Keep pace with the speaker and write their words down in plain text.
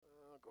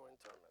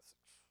into our message.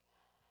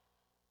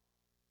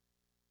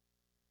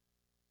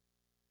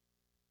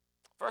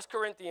 1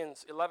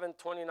 Corinthians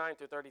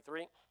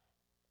 11:29-33.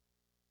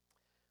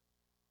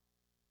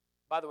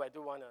 By the way, I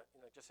do want to,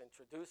 just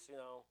introduce,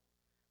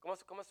 ¿cómo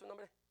es su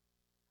nombre?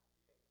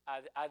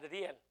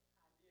 Adriel.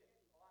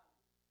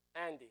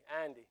 Andy.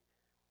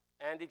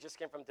 Andy just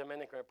came from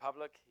Dominican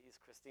Republic. He's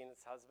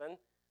Christina's husband.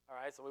 All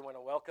right, so we want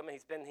to welcome him.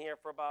 He's been here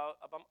for about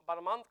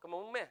a month,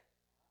 como un mes.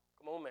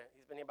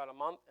 He's been here about a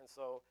month, and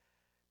so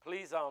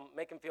please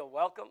make him feel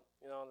welcome.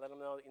 Let him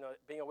know,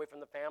 being away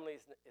from the family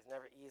is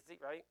never easy,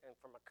 right? And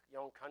from a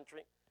young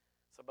country.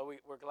 So, but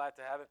we're glad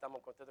to have him.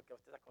 Estamos contentos que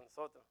usted está con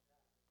nosotros.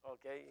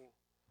 Okay.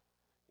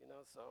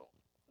 So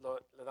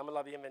le damos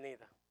la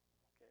bienvenida.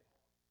 Okay.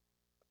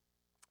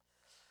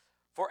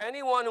 For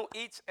anyone who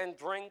eats and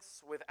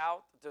drinks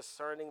without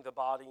discerning the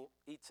body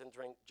eats and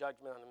drinks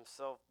judgment on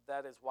himself.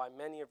 That is why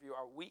many of you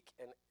are weak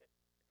and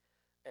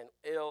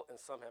ill, and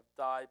some have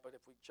died. But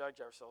if we judge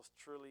ourselves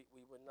truly,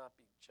 we would not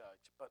be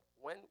judged. But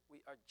when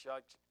we are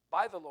judged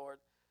by the Lord,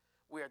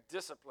 we are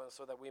disciplined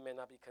so that we may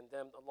not be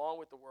condemned along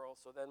with the world.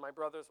 So then, my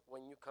brothers,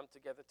 when you come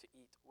together to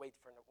eat, wait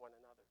for one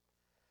another.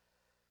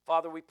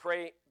 Father, we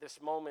pray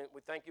this moment. We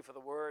thank you for the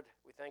word.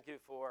 We thank you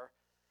for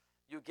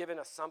you giving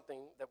us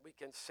something that we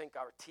can sink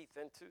our teeth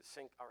into,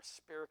 sink our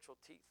spiritual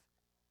teeth,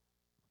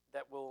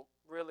 that will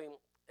really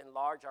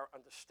enlarge our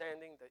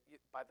understanding, that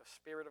by the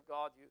Spirit of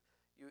God,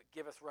 you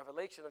give us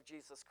revelation of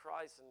Jesus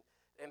Christ.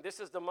 And this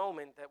is the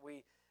moment that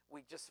we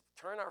just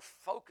turn our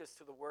focus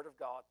to the Word of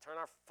God, turn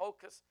our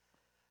focus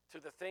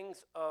to the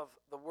things of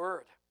the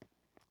Word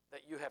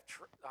that you have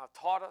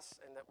taught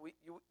us, and that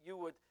you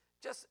would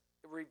just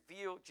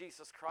reveal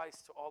Jesus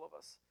Christ to all of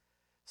us.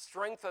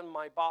 Strengthen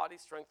my body,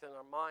 strengthen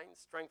our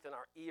minds, strengthen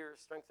our ears,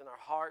 strengthen our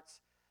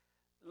hearts.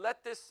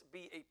 Let this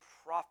be a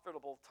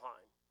profitable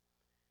time.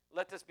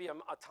 Let this be a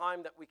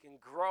time that we can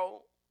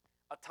grow,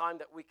 a time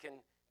that we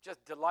can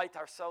just delight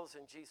ourselves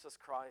in Jesus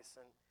Christ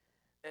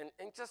and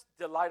just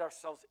delight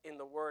ourselves in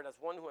the Word as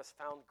one who has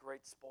found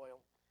great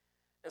spoil.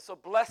 And so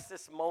bless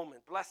this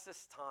moment, bless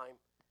this time.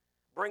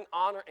 Bring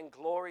honor and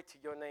glory to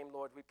your name,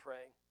 Lord, we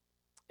pray.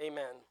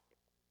 Amen.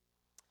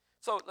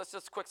 So let's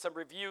just quick some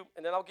review,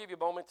 and then I'll give you a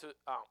moment to,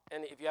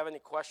 and if you have any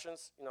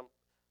questions,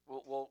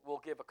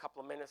 we'll give a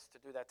couple of minutes to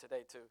do that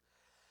today too.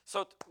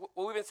 So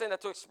what we've been saying,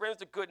 that to experience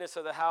the goodness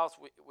of the house,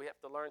 we have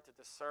to learn to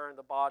discern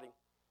the body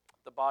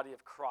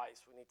of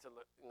Christ. We need to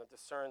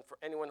discern. For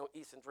anyone who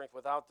eats and drinks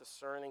without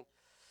discerning.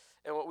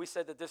 And what we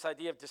said, that this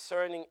idea of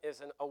discerning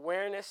is an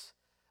awareness,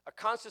 a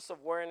conscious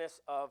awareness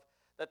of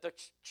that the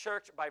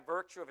church, by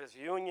virtue of his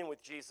union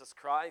with Jesus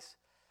Christ,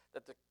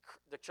 that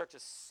the church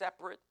is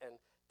separate and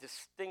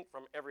distinct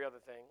from every other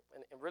thing,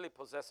 and it really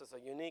possesses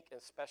a unique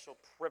and special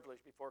privilege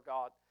before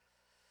God,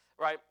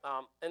 right?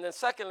 And then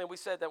secondly, we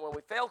said that when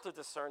we fail to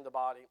discern the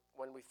body,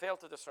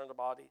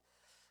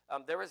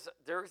 there is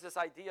this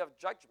idea of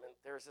judgment.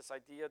 There is this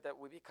idea that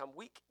we become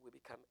weak, we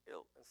become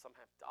ill, and some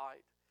have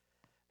died.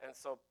 And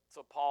so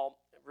Paul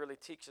really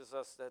teaches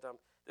us that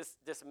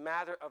this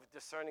matter of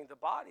discerning the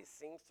body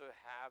seems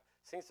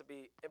to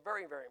be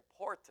very, very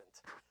important.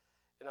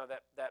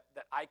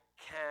 That I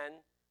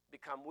can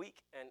become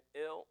weak and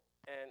ill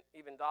and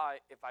even die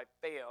if I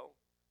fail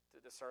to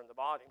discern the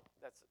body.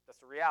 That's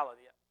the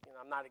reality.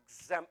 I'm not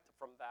exempt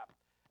from that,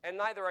 and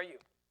neither are you.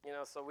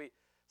 So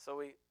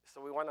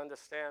we want to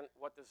understand,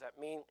 what does that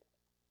mean?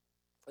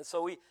 And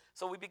so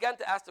we began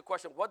to ask the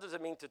question, what does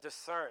it mean to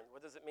discern?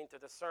 What does it mean to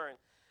discern?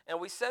 And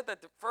we said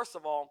that first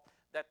of all,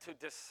 that to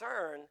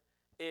discern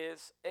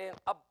is an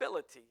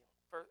ability.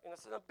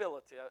 It's an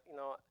ability.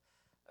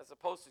 As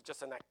opposed to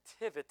just an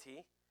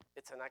activity,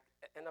 it's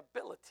an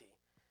ability.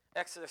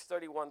 Exodus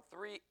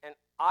 31:3, and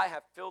I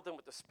have filled him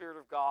with the Spirit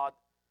of God,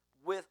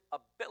 with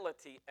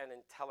ability and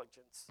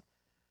intelligence,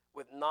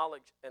 with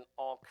knowledge and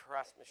all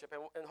craftsmanship.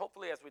 And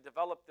hopefully as we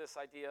develop this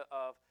idea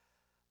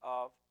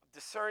of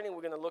discerning,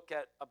 we're going to look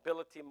at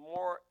ability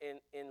more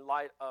in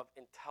light of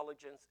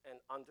intelligence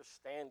and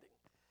understanding.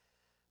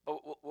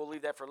 But we'll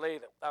leave that for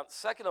later.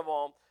 Second of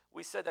all,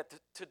 we said that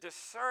to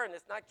discern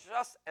is not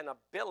just an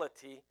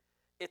ability,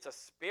 it's a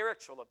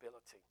spiritual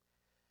ability.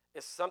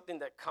 It's something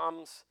that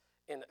comes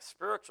in a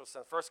spiritual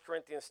sense. 1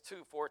 Corinthians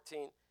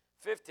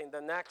 2:14-15,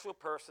 the natural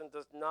person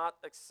does not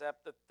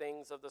accept the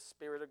things of the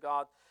Spirit of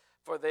God,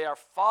 for they are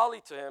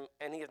folly to him,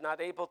 and he is not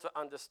able to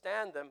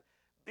understand them,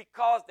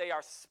 because they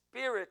are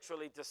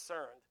spiritually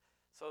discerned.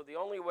 So the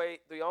only way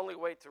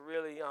to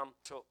really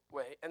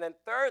And then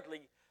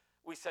thirdly,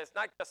 we say it's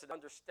not just an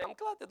understanding. I'm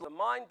glad that the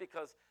mind,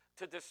 because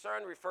to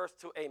discern refers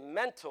to a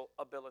mental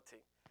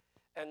ability.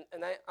 And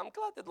I'm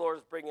glad that the Lord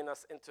is bringing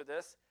us into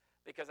this,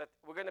 because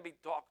we're going to be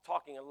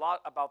talking a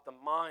lot about the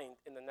mind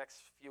in the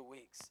next few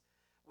weeks.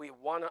 We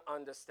want to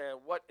understand,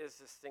 what is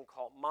this thing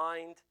called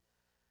mind,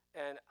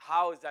 and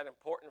how is that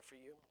important for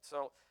you?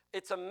 So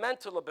it's a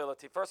mental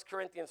ability. 1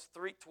 Corinthians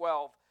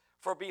 3:12,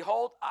 for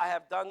behold, I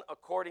have done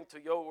according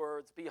to your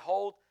words.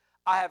 Behold,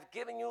 I have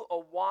given you a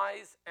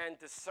wise and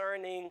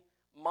discerning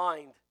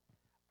mind.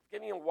 I've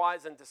given you a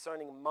wise and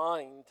discerning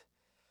mind,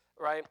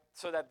 right?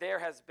 So that there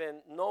has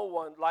been no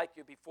one like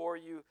you before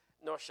you,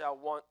 nor shall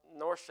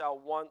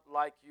one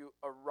like you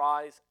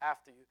arise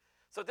after you.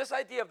 So this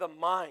idea of the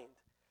mind,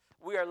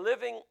 we are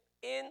living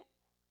in,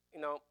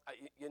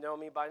 you know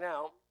me by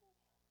now,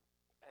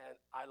 and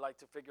I like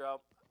to figure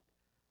out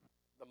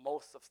the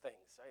most of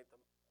things, right?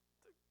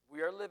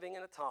 We are living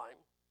in a time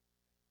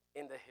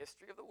in the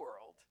history of the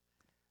world.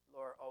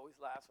 Laura always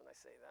laughs when I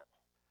say that.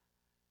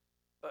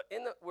 But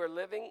we're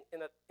living in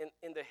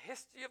the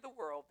history of the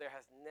world. There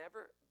has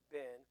never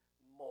been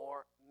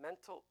more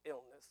mental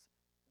illness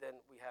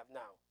than we have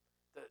now.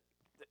 Does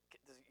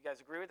you guys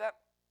agree with that?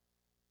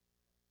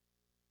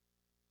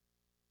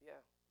 Yeah,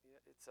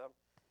 it's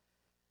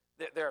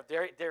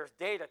there's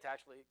data to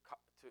actually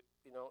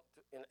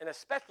and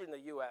especially in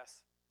the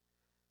U.S.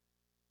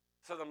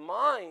 So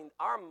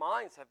our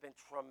minds have been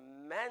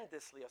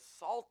tremendously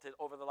assaulted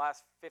over the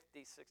last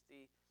 50,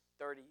 60,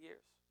 30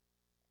 years.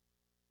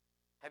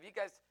 Have you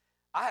guys,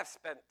 I have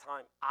spent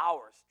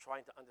hours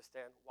trying to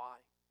understand why.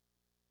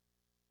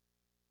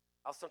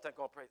 I'll sometimes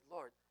go and pray,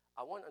 Lord,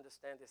 I want to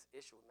understand this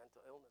issue of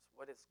mental illness.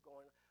 What is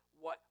going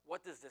on?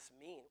 What does this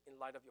mean in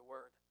light of your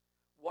word?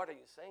 What are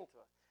you saying to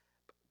us?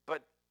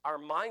 But our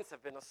minds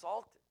have been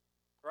assaulted,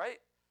 right?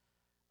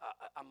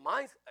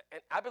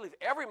 And I believe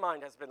every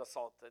mind has been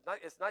assaulted.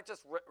 It's not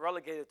just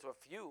relegated to a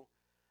few.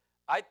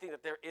 I think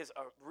that there is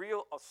a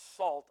real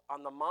assault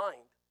on the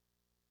mind.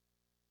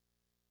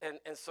 And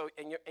so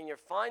you're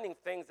finding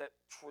things that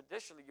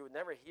traditionally you would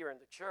never hear in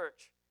the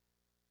church.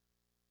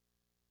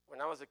 When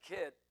I was a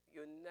kid,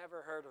 you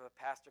never heard of a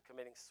pastor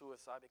committing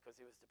suicide because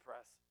he was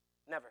depressed.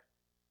 Never.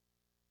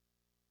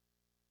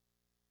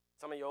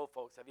 Some of you old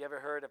folks, have you ever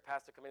heard of a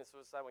pastor committing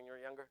suicide when you were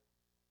younger?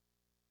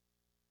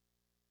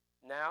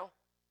 Now,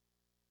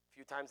 a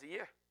few times a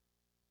year.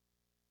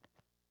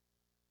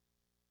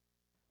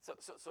 So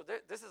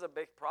this is a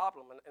big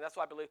problem, and that's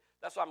why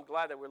I'm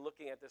glad that we're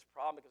looking at this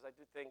problem, because I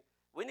do think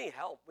we need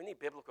help. We need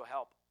biblical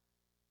help.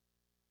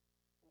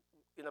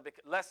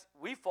 Because lest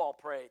we fall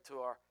prey to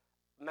our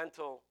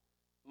mental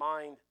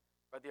mind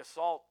or the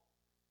assault.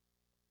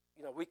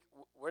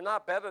 We're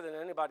not better than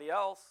anybody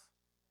else.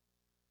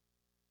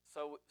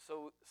 So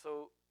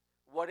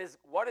what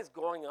is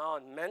going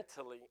on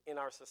mentally in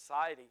our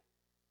society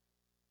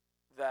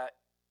that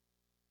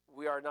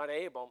we are not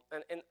able,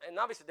 and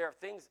obviously there are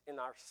things in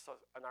our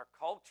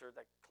culture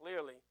that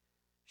clearly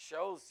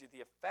shows you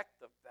the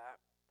effect of that.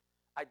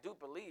 I do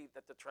believe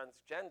that the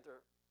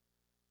transgender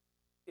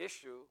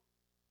issue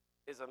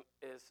is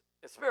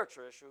a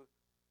spiritual issue,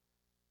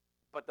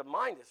 but the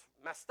mind is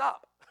messed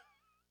up.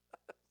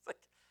 It's like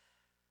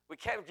we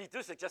can't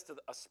reduce it just to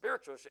a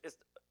spiritual issue.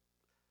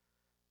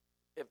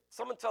 If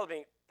someone tells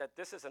me that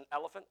this is an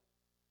elephant,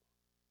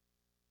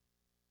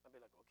 I'd be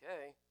like,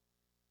 okay.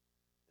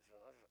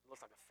 It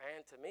looks like a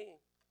fan to me.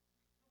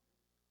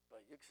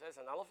 But you say it's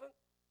an elephant?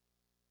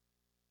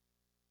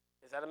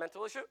 Is that a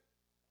mental issue?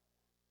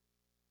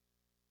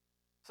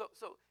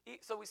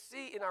 So we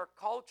see in our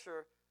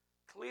culture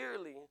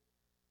clearly,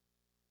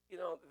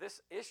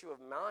 this issue of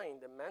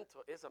mind and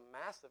mental is a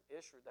massive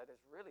issue that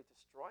is really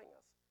destroying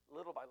us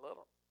little by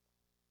little.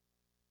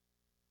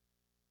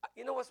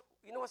 You know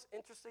what's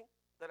interesting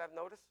that I've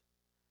noticed?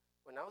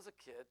 When I was a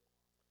kid,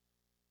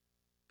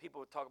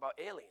 people would talk about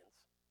aliens.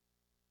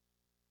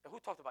 And who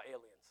talked about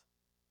aliens?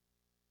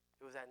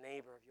 It was that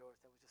neighbor of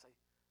yours that was just like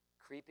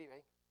creepy,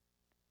 right?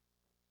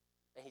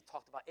 And he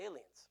talked about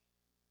aliens.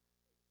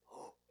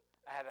 Oh,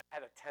 I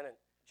had a tenant,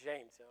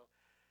 James,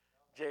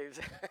 James,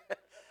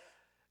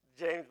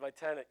 James, my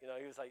tenant, he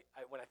was like,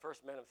 when I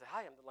first met him, I said,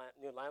 hi, I'm the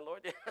new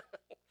landlord.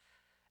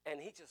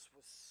 And he just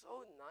was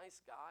so nice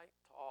guy,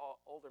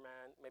 tall, older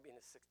man, maybe in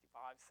his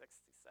 65,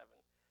 67.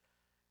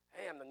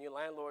 Hey, I'm the new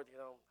landlord,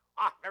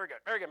 very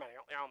good, man.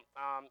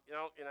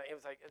 It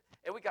was like,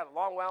 and we got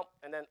along well,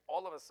 and then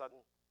all of a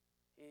sudden,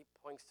 he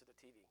points to the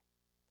TV.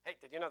 Hey,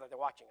 did you know that they're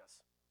watching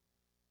us?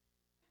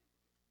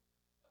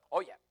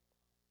 Oh, yeah.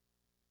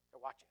 They're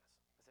watching us.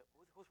 I said,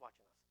 who's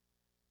watching us?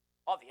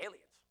 Oh, the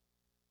aliens.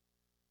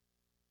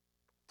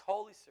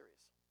 Totally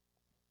serious.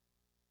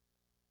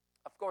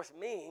 Of course,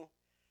 me,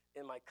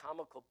 in my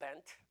comical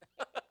bent,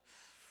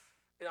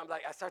 I'm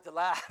like, I start to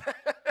laugh. I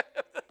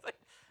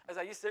was like,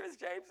 are you serious,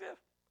 James? Yeah.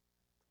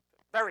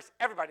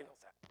 Everybody knows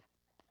that.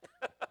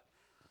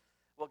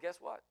 Well, guess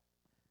what?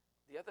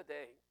 The other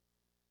day,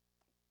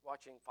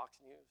 watching Fox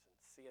News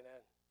and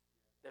CNN,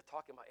 they're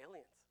talking about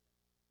aliens.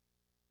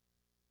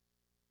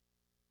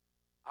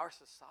 Our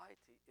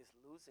society is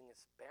losing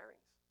its bearings.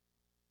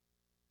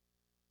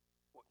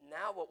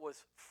 Now what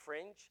was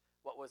fringe,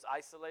 what was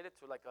isolated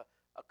to like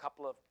a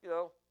couple of,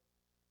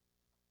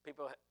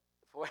 people,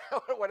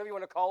 whatever you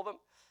want to call them,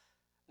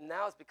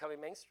 now it's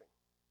becoming mainstream.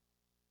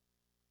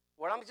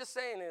 What I'm just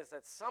saying is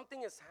that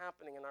something is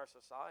happening in our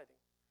society.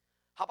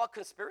 How about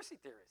conspiracy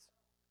theories?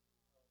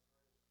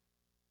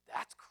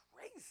 That's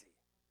crazy.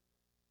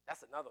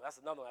 That's another one.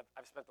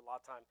 I've spent a lot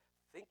of time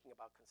thinking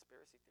about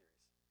conspiracy theories.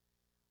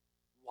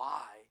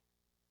 Why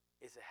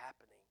is it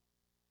happening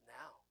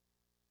now?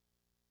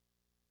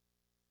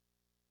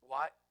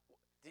 Why?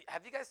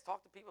 Have you guys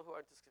talked to people who are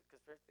into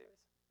conspiracy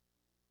theories?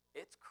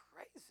 It's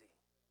crazy.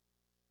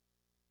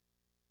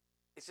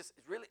 It's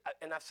really,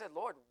 and I've said,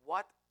 Lord,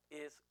 what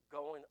is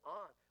going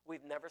on?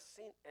 We've never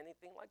seen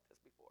anything like this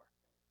before.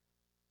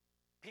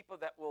 People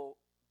that will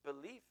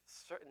believe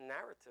certain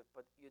narrative,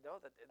 but you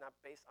know that they're not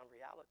based on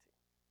reality.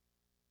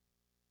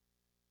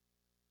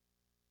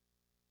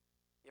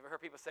 You ever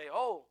heard people say,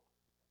 oh,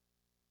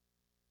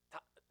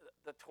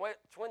 the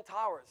Twin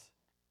Towers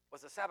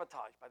was a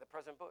sabotage by the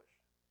President Bush?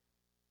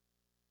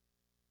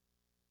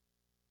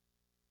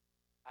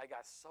 I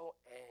got so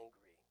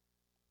angry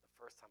the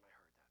first time I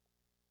heard that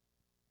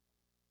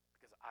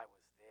because I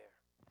was there.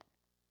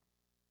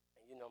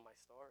 And you know my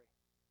story.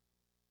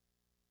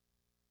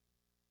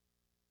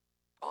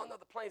 Oh no,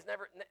 the planes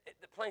never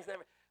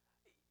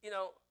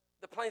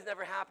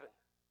happened.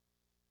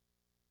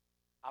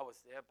 I was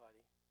there,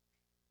 buddy.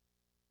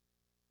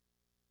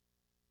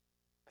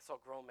 I saw a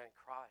grown man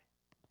cry.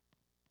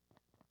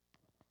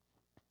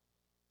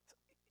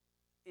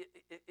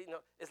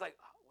 It's like,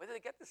 where did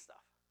they get this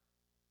stuff?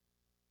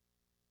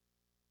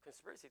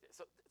 Conspiracy theory.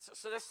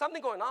 So there's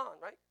something going on,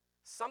 right?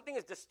 Something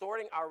is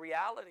distorting our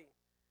reality.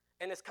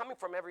 And it's coming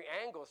from every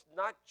angle. It's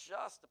not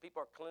just the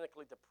people who are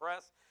clinically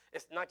depressed.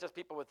 It's not just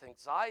people with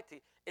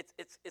anxiety.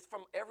 It's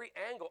from every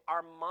angle.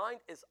 Our mind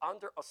is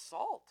under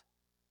assault.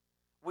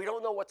 We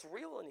don't know what's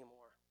real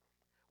anymore.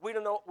 We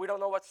don't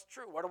know what's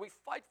true. What do we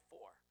fight for?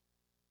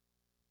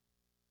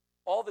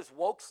 All this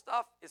woke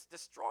stuff is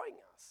destroying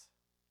us.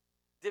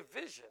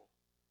 Division.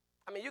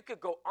 I mean, you could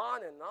go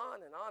on and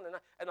on and on and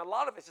on. And a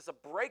lot of it's just a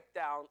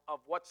breakdown of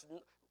what's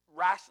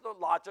rational,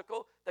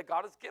 logical that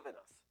God has given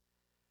us.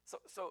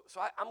 So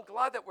I'm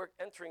glad that we're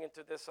entering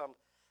into this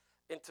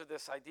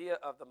idea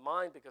of the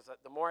mind, because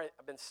the more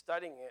I've been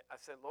studying it, I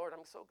said, Lord,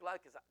 I'm so glad,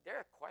 because there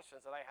are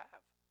questions that I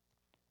have.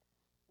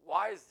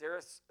 Why is there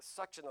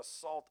such an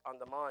assault on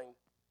the mind,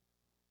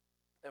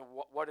 and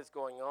what is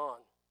going on?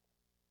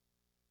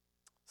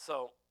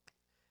 So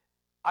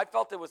I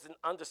felt it was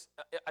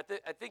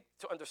I think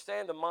to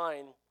understand the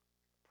mind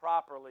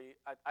properly,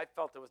 I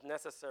felt it was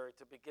necessary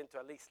to begin to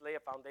at least lay a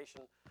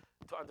foundation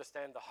to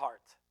understand the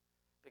heart.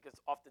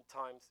 Because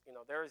oftentimes,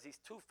 there is these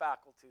two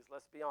faculties,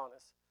 let's be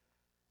honest.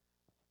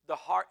 The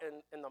heart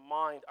and the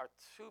mind are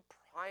two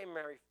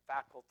primary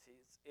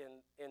faculties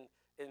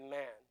in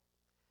man.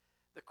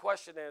 The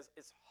question is,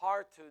 it's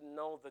hard to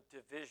know the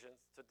divisions,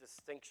 the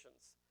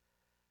distinctions.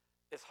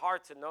 It's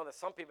hard to know that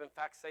some people, in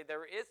fact, say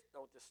there is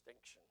no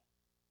distinction.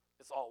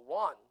 It's all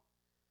one.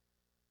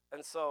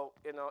 And so,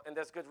 and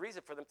there's good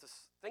reason for them to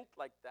think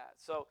like that.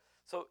 So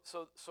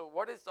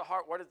what is the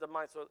heart? What is the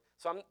mind?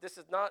 This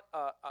is not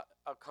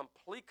a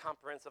complete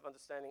comprehensive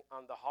understanding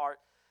on the heart,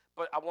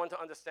 but I want to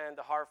understand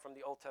the heart from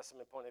the Old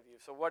Testament point of view.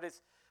 So what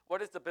is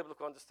the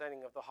biblical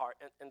understanding of the heart?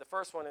 And the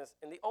first one is,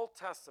 in the Old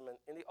Testament,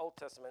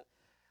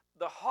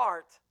 the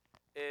heart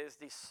is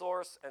the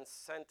source and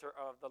center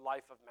of the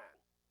life of man.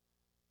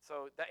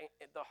 So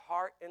the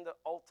heart in the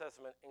Old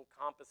Testament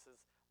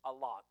encompasses a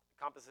lot.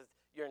 Encompasses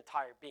your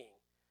entire being.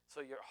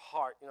 So your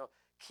heart,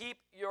 keep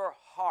your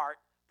heart.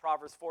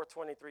 Proverbs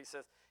 4:23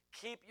 says,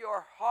 keep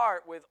your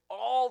heart with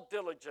all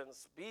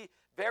diligence. Be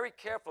very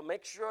careful.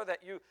 Make sure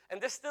that you,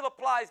 and this still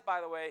applies, by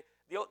the way.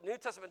 The New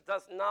Testament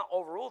does not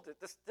overrule it.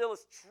 This still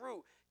is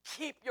true.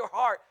 Keep your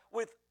heart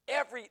with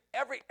every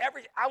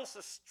ounce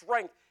of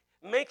strength.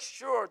 Make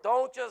sure,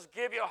 don't just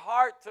give your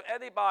heart to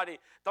anybody.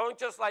 Don't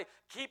just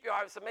keep your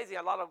heart. It's amazing.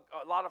 A lot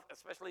of,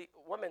 especially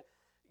women,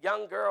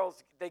 young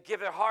girls, they give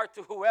their heart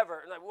to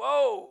whoever. And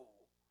whoa.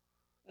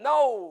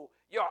 No,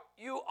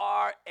 you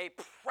are a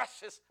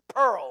precious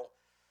pearl,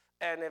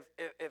 and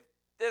if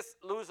this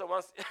loser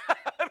wants,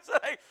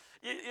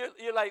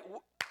 you're like,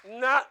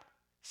 not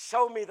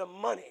show me the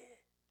money.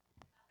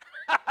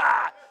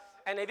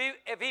 And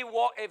if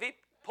he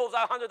pulls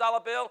out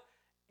 $100 bill,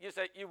 you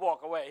say you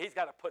walk away. He's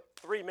got to put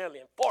 $3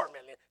 million, $4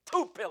 million,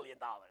 $2 billion.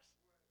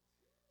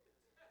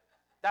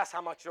 That's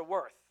how much you're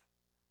worth.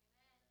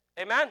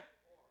 Amen.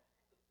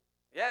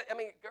 Yeah, I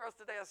mean, girls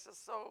today are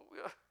just so.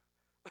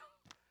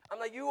 I'm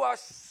like, you are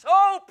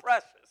so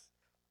precious.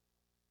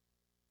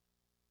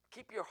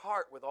 Keep your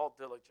heart with all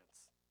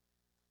diligence,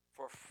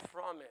 for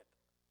from it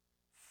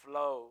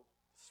flow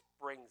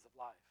springs of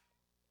life.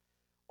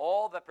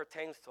 All that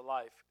pertains to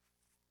life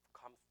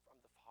comes from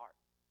the heart.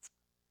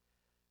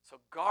 So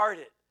guard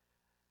it.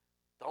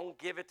 Don't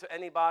give it to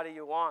anybody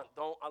you want.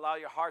 Don't allow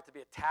your heart to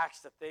be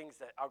attached to things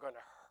that are going to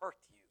hurt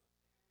you.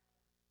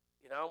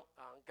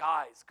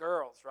 Guys,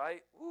 girls,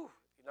 right? Woo,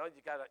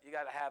 you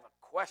gotta have a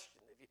question.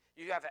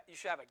 You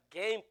should have a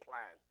game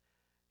plan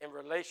in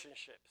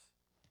relationships.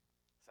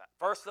 So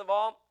first of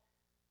all,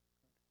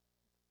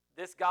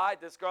 this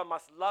girl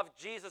must love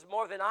Jesus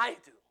more than I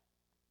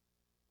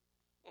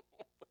do.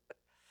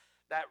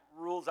 That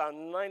rules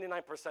on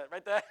 99%,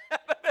 right there.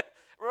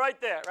 Right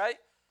there, right?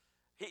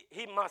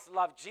 He must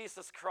love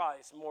Jesus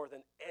Christ more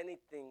than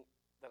anything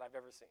that I've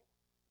ever seen.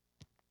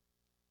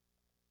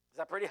 Is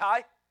that pretty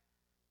high?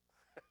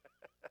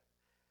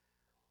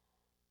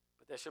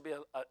 But there should be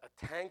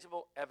a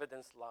tangible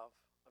evidence love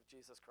of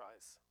Jesus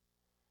Christ.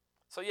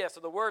 So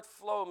the word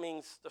flow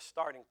means the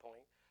starting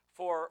point.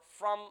 For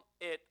from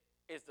it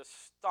is the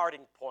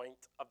starting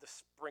point of the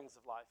springs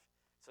of life.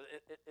 So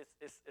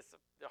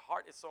the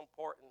heart is so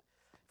important.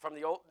 From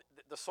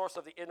the source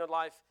of the inner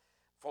life,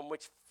 from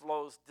which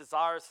flows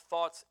desires,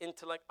 thoughts,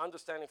 intellect,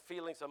 understanding,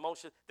 feelings,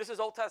 emotions. This is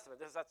Old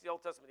Testament. That's the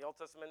Old Testament. The Old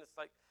Testament is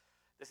like,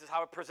 this is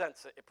how it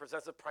presents it. It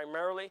presents it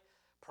primarily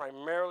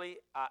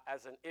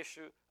as an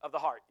issue of the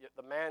heart.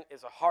 The man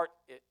is a heart,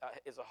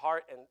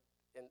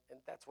 and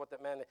that's what the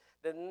man is.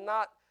 They're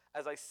not,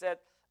 as I said,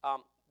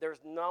 there's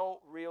no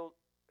real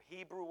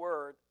Hebrew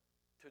word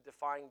to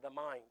define the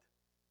mind.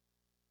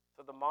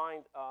 So the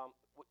mind,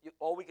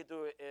 all we could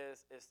do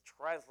is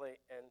translate,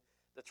 and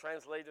the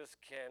translators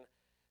can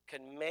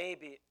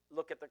maybe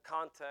look at the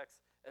context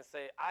and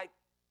say, I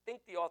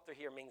think the author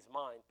here means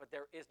mind, but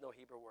there is no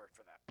Hebrew word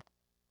for that.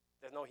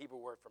 There's no Hebrew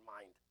word for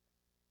mind.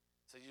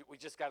 So we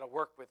just got to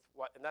work with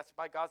and that's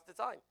by God's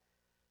design.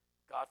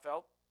 God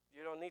felt,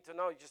 you don't need to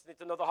know, you just need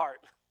to know the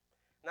heart.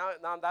 Now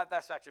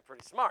that's actually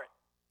pretty smart,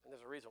 and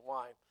there's a reason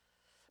why.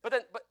 But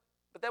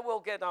then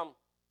we'll get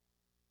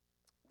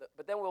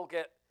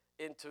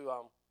into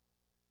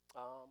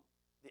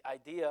the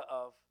idea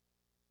of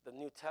the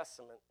New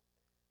Testament.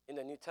 In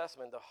the New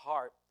Testament, the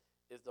heart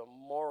is the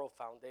moral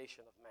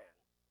foundation of man.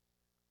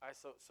 All right,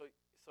 so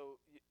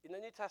in the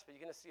New Testament,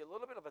 you're going to see a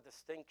little bit of a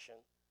distinction.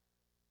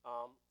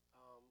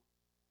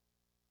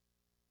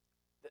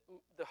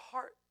 The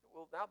heart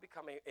will now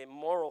become a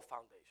moral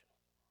foundation.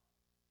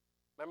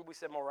 Remember, we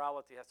said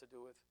morality has to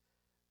do with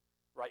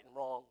right and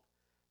wrong.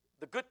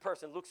 The good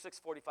person, Luke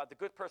 6:45, the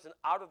good person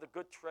out of the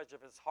good treasure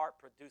of his heart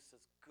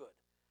produces good.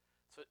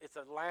 So it's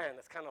a land,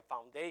 it's kind of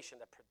foundation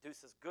that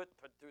produces good,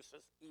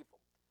 produces evil.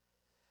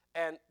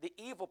 And the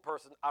evil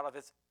person out of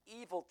his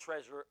evil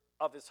treasure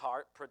of his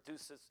heart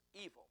produces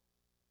evil.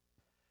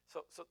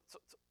 So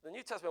the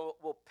New Testament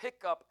will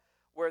pick up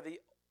where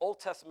the Old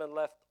Testament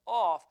left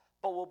off,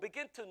 but we'll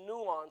begin to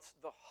nuance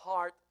the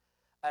heart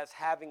as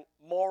having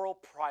moral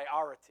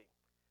priority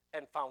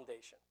and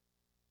foundation.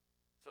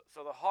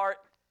 So the heart,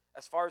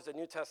 as far as the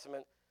New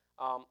Testament,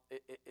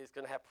 is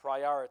going to have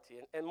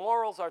priority. And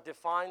morals are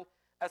defined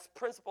as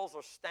principles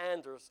or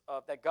standards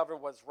that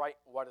govern what is right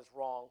and what is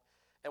wrong.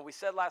 And we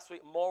said last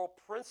week, moral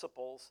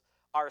principles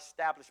are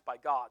established by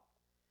God.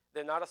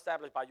 They're not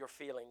established by your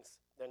feelings.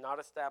 They're not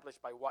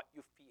established by what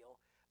you feel.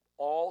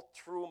 All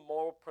true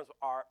moral principles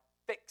are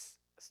fixed,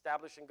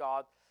 established in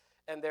God,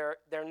 and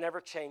they're never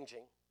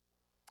changing.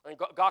 And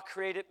God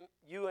created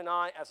you and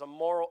I as a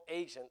moral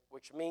agent,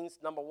 which means,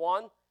 number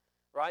one,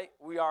 right,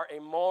 we are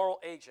a moral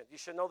agent. You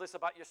should know this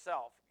about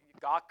yourself.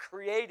 God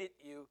created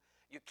you.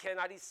 You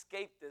cannot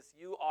escape this.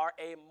 You are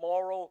a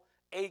moral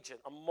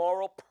agent, a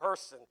moral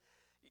person.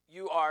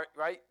 You are,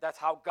 right? That's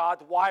how God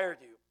wired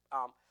you.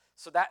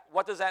 So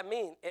what does that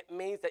mean? It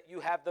means that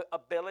you have the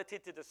ability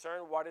to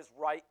discern what is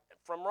right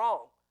from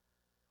wrong.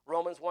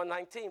 Romans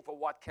 1:19, for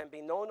what can be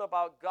known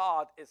about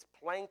God is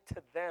plain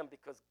to them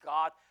because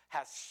God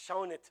has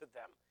shown it to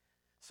them.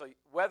 So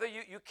whether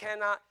you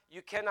cannot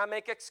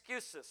make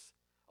excuses.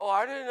 Oh,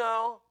 I didn't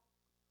know.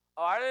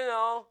 Oh, I didn't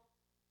know.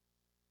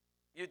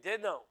 You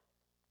did know.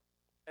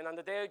 And on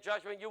the day of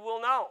judgment, you will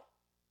know.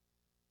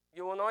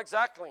 You will know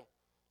exactly.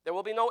 There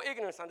will be no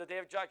ignorance on the day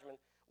of judgment.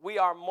 We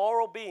are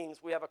moral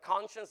beings. We have a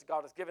conscience.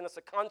 God has given us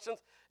a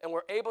conscience, and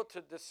we're able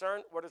to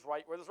discern what is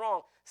right, what is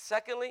wrong.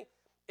 Secondly,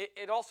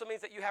 it also means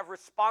that you have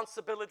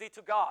responsibility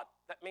to God.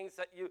 That means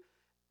that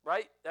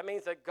That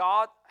means that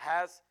God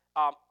has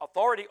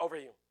authority over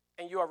you,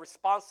 and you are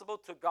responsible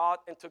to God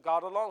and to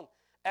God alone.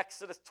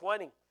 Exodus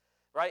 20,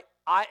 right?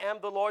 I am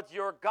the Lord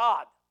your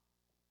God.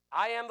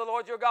 I am the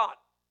Lord your God.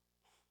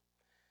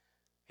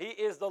 He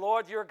is the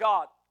Lord your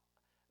God.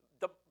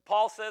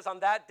 Paul says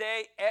on that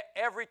day,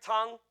 every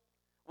tongue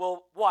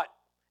will what?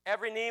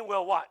 Every knee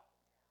will what?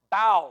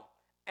 Bow.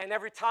 And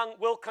every tongue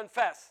will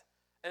confess.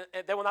 And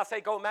they will not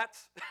say, go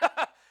Mets.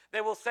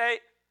 They will say,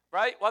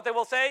 right? What they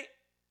will say?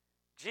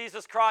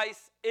 Jesus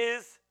Christ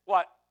is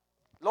what?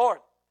 Lord.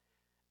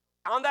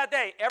 On that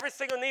day, every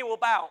single knee will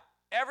bow.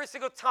 Every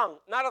single tongue.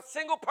 Not a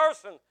single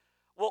person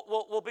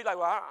will be like,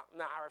 well,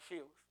 no, I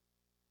refuse.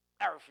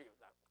 I refuse.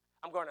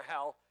 I'm going to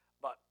hell,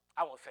 but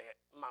I won't say it.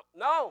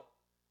 No.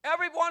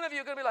 Every one of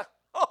you are going to be like,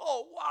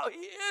 oh, wow,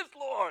 he is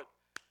Lord.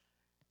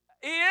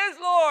 He is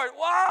Lord.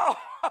 Wow.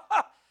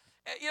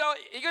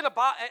 You're going to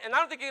bow, and I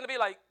don't think you're going to be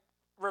like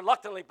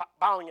reluctantly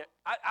bowing it.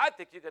 I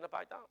think you're going to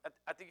bow down.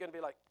 I think you're going to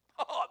be like,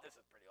 oh, this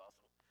is pretty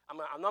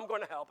awesome. I'm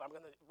going to help. I'm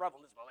going to revel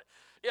in this moment.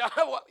 Yeah,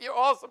 you're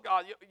awesome,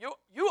 God.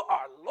 You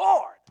are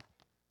Lord.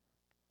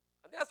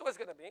 I think that's what it's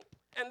going to be.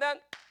 And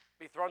then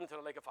be thrown into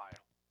the lake of fire.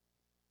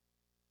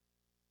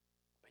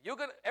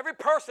 Every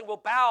person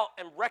will bow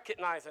and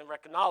recognize and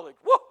acknowledge,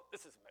 whoa,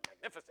 this is a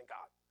magnificent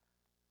God.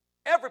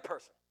 Every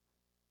person.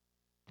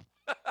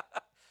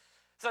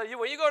 So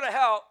when you go to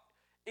hell,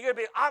 you're going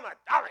to be, I'm a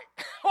dummy.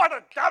 What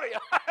a dummy.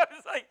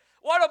 It's like,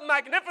 what a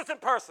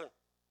magnificent person,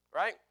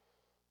 right?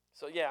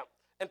 So, yeah.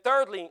 And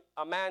thirdly,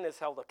 a man is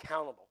held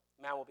accountable.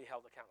 Man will be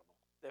held accountable.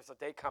 There's a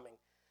day coming.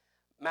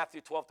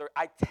 Matthew 12:30.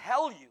 I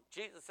tell you,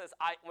 Jesus says,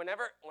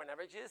 whenever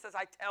Jesus says,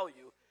 I tell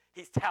you,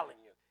 he's telling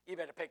you. You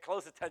better pay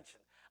close attention.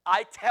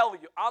 I tell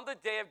you, on the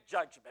day of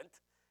judgment,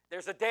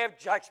 there's a day of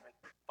judgment,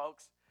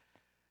 folks.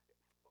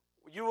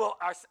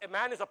 A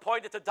man is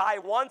appointed to die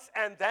once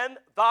and then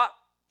the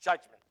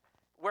judgment.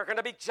 We're going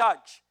to be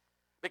judged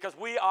because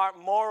we are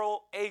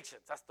moral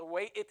agents. That's the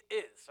way it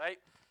is, right?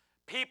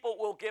 People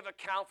will give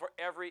account for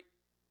every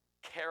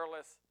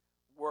careless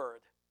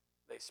word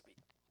they speak.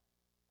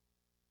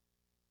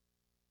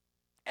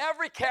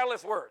 Every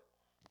careless word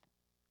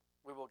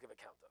we will give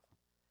account of.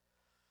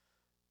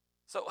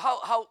 So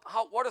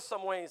what are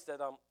some ways that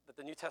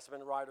the New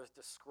Testament writers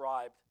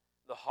described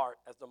the heart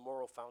as the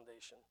moral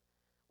foundation?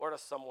 What are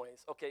some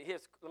ways? Okay,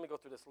 let me go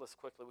through this list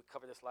quickly. We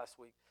covered this last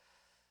week.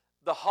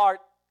 The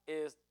heart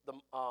is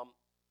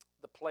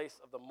the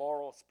place of the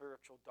moral and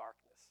spiritual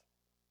darkness.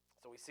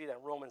 So we see that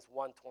in Romans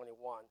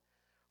 1:21.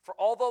 For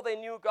although they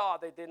knew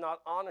God, they did not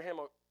honor him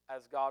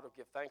as God or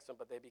give thanks to him,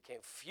 but they became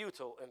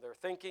futile in their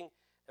thinking,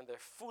 and their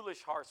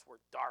foolish hearts were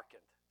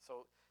darkened.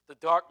 So the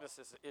darkness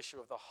is the issue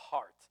of the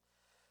heart.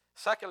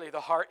 Secondly,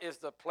 the heart is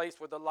the place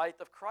where the light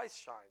of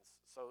Christ shines.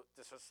 So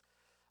this is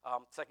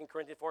 2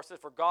 Corinthians 4 says,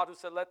 for God who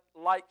said, let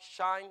light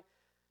shine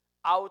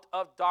out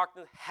of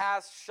darkness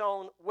has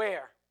shown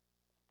where?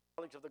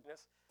 Knowledge of the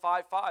goodness.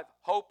 5:5,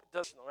 hope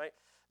does, right?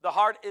 The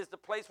heart is the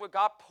place where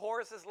God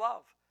pours his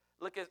love.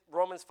 Look at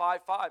Romans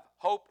 5:5.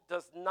 Hope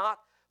does not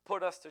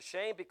put us to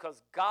shame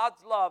because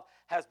God's love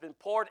has been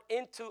poured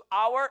into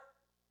our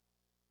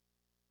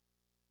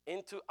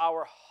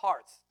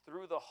hearts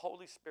through the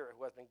Holy Spirit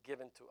who has been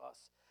given to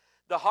us.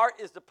 The heart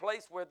is the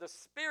place where the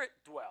Spirit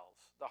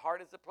dwells. The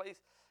heart is the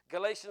place,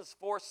 Galatians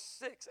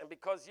 4:6, and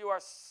because you are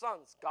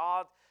sons,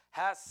 God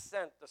has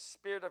sent the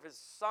Spirit of his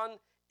Son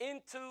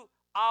into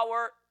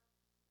our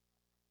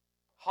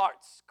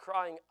hearts,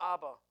 crying,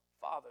 Abba,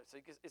 Father. So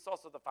it's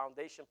also the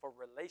foundation for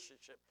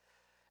relationship.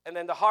 And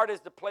then the heart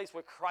is the place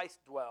where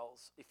Christ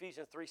dwells.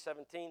 Ephesians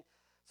 3:17,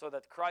 so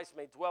that Christ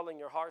may dwell in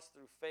your hearts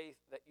through faith,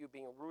 that you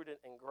being rooted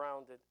and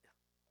grounded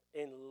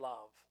in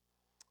love.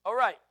 All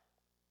right.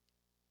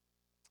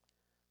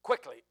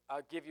 Quickly,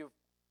 I'll give you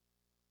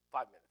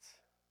 5 minutes.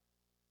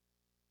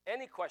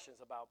 Any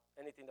questions about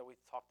anything that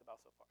we've talked about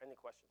so far? Any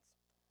questions?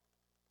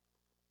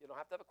 You don't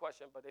have to have a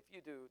question, but if you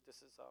do,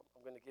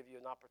 I'm going to give you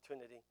an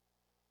opportunity.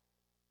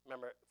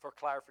 Remember, for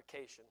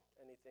clarification,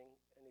 anything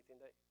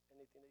that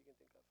you can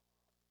think of.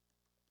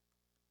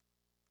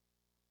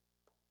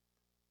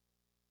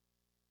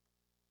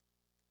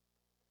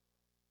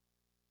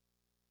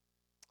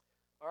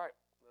 All right,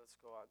 let's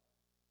go on.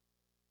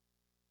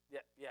 Yeah.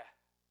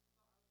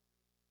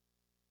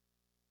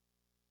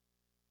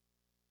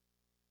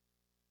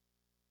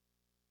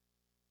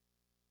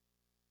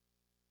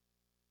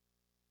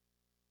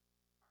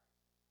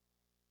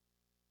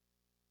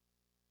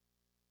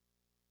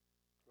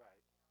 Right.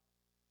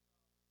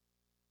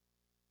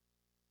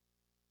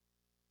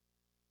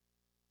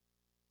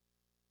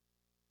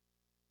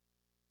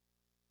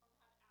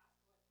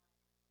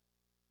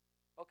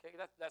 Okay,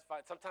 that's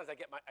fine. Sometimes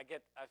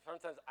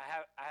sometimes I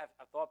have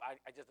a thought, but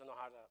I just don't know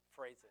how to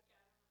phrase it.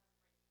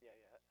 Yeah,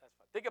 that's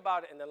fine. Think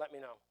about it and then let me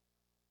know.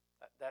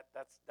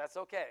 That's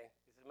okay.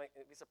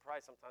 You'd be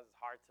surprised sometimes it's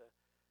hard to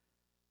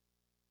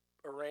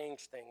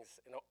arrange things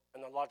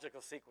in a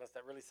logical sequence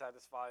that really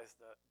satisfies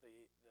the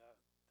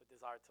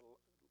desire to,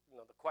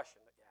 the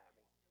question that you're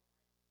having.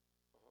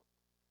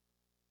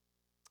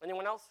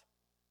 Anyone else?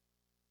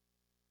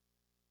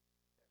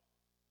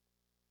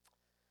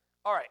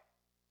 All right.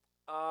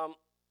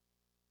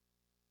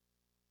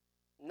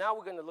 Now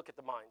we're going to look at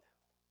the mind.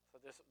 So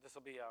this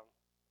will be,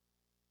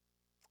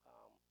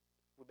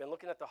 we've been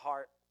looking at the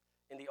heart.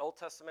 In the Old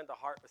Testament, the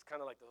heart was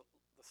kind of like the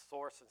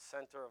source and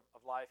center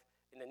of life.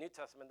 In the New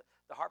Testament,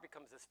 the heart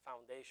becomes this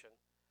foundation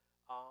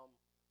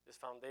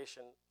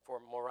for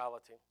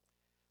morality.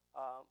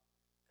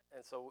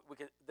 And so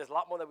there's a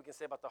lot more that we can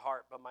say about the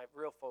heart, but my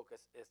real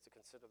focus is to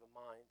consider the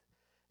mind.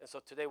 And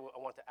so today I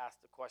want to ask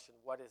the question,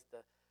 what is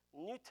the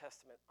New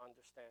Testament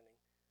understanding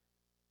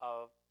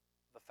of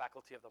the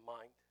faculty of the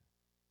mind?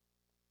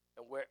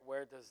 And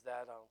where does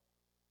that,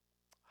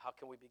 how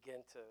can we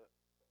begin to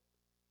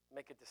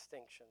make a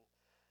distinction?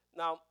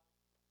 Now,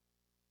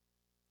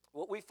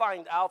 what we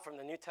find out from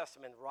the New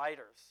Testament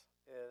writers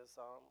is,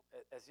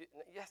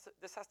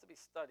 this has to be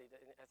studied,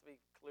 it has to be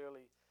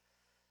clearly,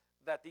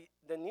 that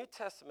the New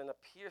Testament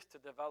appears to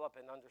develop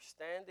an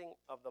understanding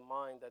of the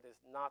mind that is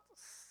not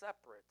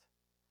separate,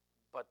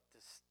 but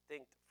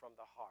distinct from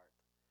the heart.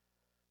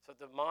 So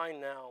the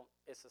mind now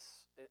is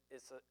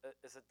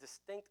a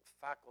distinct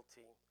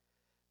faculty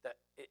that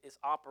is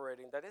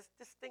operating, that is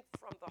distinct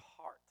from the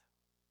heart.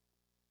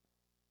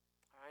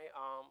 All right?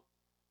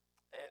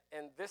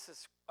 And this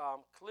is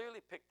clearly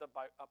picked up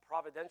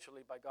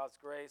providentially by God's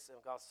grace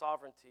and God's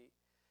sovereignty.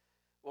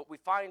 What we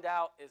find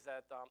out is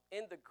that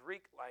in the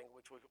Greek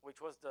language, which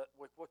was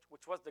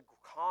the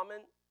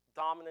common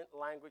dominant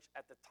language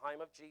at the time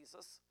of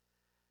Jesus,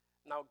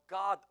 now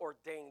God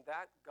ordained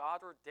that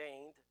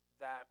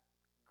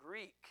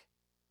Greek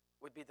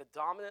would be the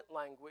dominant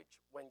language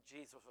when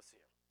Jesus was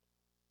here.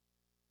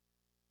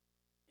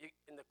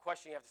 And the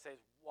question you have to say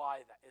is,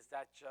 why that? Is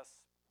that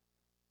just,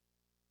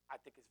 I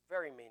think it's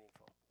very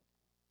meaningful.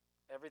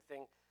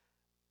 Everything,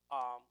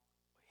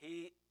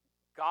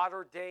 God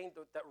ordained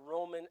that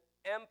Roman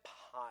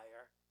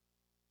Empire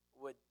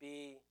would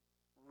be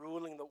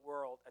ruling the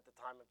world at the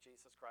time of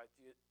Jesus Christ.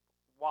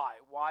 Why?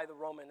 Why the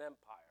Roman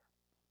Empire?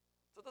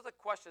 So those are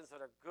questions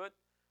that are good,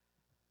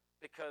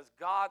 because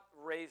God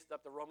raised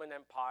up the Roman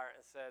Empire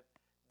and said,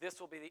 this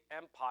will be the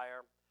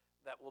empire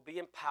that will be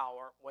in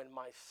power when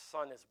my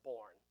son is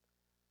born.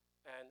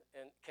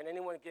 And can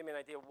anyone give me an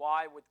idea,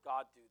 why would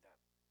God do that?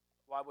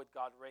 Why would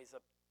God raise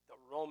up the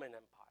Roman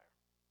Empire?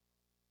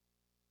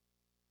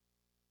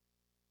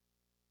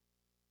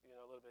 You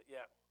know, a little bit,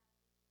 yeah.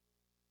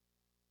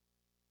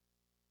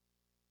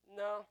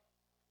 No.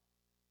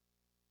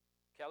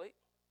 Kelly?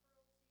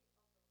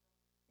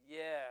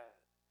 Yeah.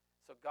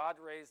 So God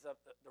raised up,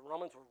 the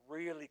Romans were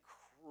really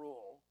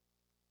cruel.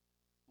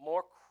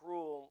 More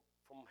cruel,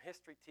 from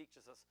history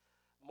teaches us,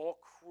 more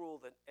cruel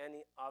than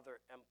any other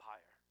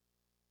empire.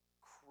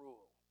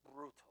 Cruel,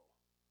 brutal,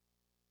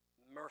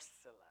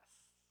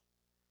 merciless.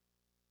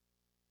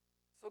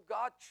 So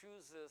God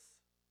chooses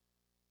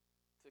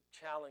to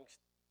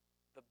challenge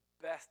the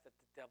best that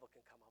the devil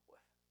can come up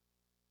with.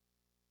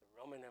 The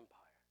Roman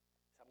Empire.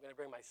 So I'm going to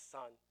bring my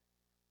son,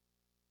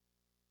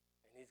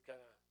 and he's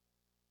going to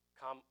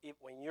come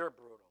when you're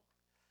brutal.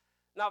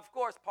 Now, of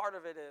course, part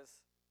of it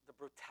is the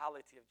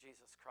brutality of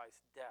Jesus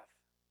Christ's death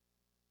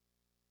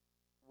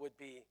would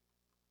be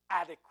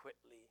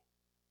adequately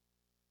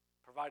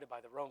provided by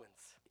the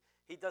Romans.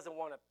 He doesn't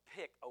want to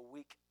pick a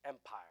weak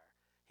empire.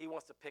 He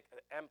wants to pick an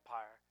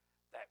empire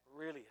that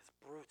really is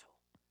brutal,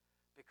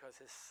 because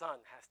his son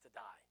has to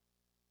die.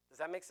 Does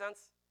that make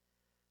sense?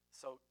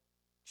 So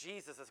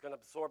Jesus is going to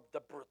absorb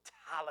the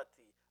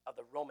brutality of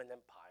the Roman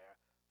Empire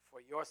for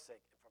your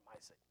sake and for my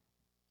sake.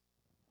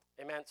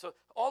 Amen. So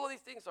all of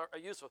these things are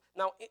useful.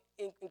 Now,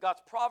 in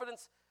God's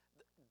providence,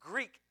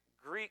 Greek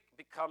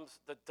becomes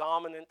the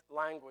dominant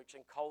language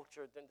and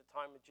culture during the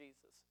time of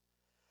Jesus.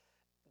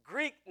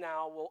 Greek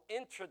now will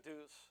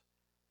introduce,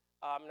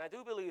 and I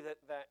do believe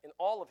that in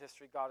all of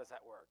history, God is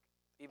at work,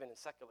 even in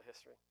secular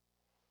history.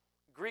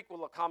 Greek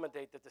will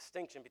accommodate the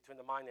distinction between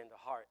the mind and the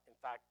heart. In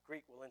fact,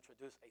 Greek will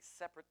introduce a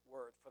separate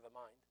word for the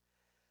mind.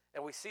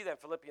 And we see that in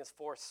Philippians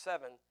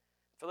 4:7.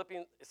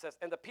 Philippians, it says,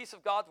 and the peace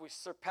of God, which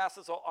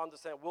surpasses all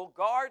understanding, will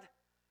guard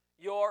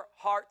your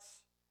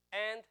hearts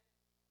and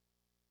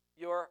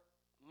your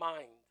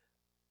mind.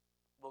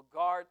 Will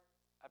guard,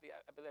 I think I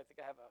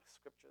have a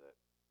scripture that.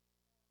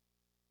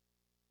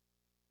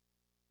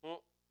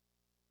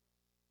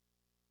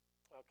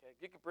 Okay,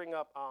 you could bring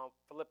up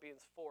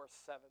Philippians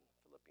 4:7.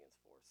 Philippians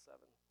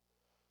 4:7.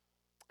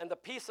 And the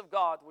peace of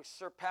God, which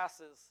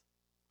surpasses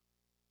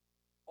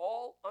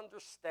all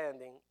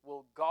understanding,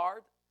 will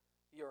guard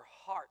your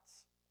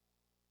hearts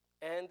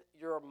and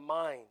your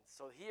mind.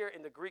 So here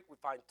in the Greek we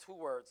find two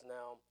words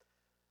now,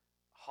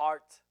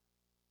 heart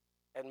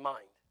and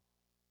mind.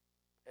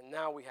 And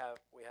now we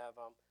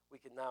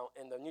can now,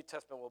 in the New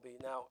Testament will be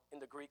now in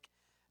the Greek,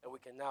 and we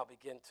can now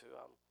begin to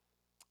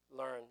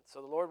learn.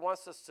 So the Lord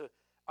wants us to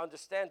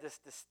understand this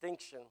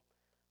distinction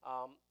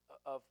of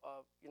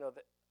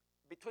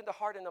between the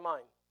heart and the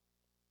mind.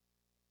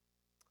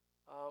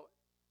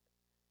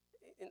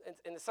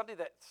 And it's something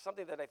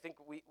that I think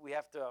we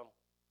have to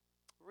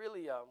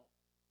really, I'm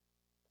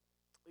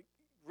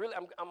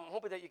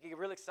hoping that you can get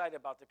really excited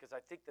about it, because I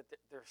think that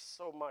there's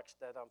so much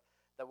that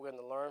we're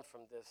going to learn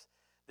from this.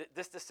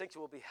 This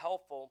distinction will be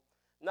helpful,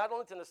 not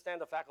only to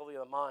understand the faculty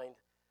of the mind,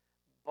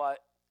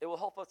 but it will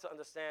help us to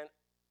understand,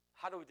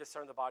 how do we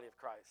discern the body of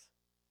Christ?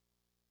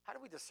 How do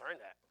we discern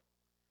that?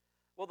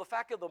 Well, the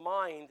fact of the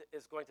mind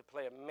is going to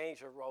play a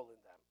major role in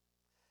that.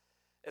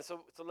 And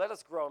so let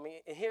us grow. I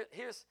mean, and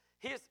here's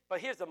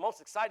the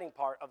most exciting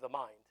part of the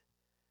mind,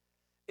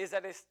 is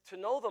that it's to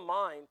know the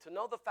mind, to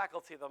know the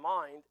faculty of the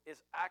mind,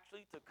 is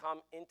actually to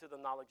come into the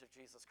knowledge of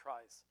Jesus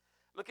Christ.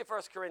 Look at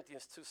 1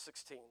 Corinthians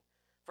 2:16.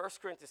 1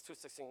 Corinthians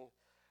 2:16.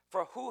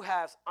 For who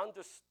has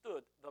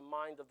understood the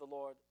mind of the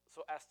Lord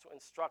so as to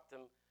instruct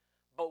him?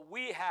 But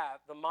we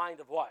have the mind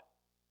of what?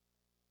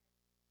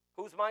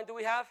 Whose mind do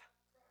we have?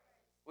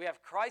 We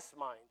have Christ's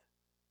mind.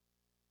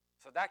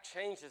 So that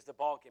changes the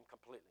ballgame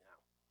completely now.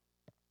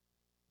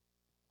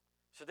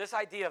 So this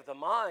idea of the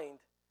mind,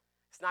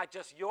 it's not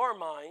just your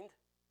mind,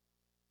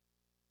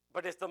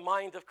 but it's the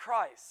mind of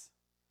Christ.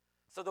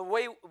 So the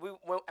way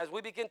as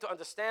we begin to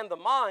understand the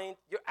mind,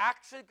 you're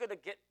actually going to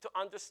get to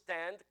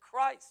understand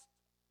Christ.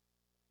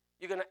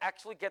 You're going to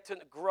actually get to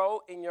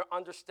grow in your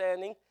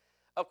understanding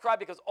of Christ,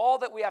 because all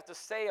that we have to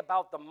say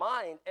about the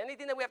mind,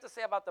 anything that we have to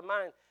say about the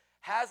mind,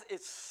 has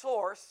its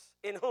source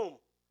in whom?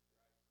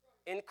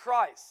 In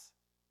Christ.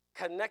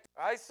 Connect,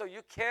 right? So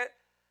you can't,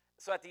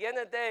 so at the end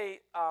of the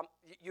day,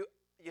 you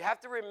have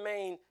to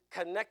remain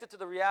connected to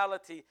the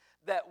reality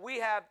that we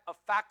have a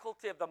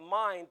faculty of the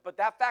mind, but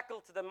that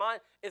faculty of the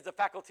mind is the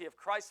faculty of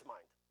Christ's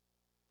mind.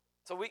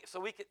 So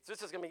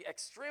this is going to be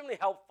extremely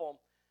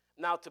helpful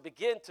now to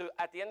begin to,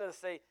 at the end of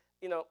the day,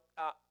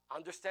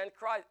 understand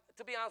Christ.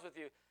 To be honest with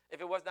you, if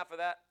it was not for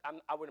that,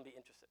 I wouldn't be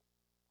interested.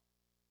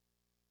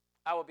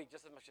 I would be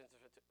just as much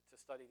interested to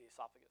study the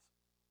esophagus.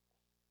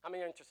 How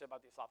many are interested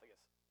about the esophagus?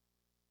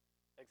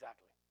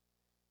 Exactly.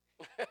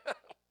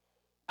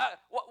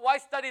 Why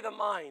study the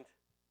mind?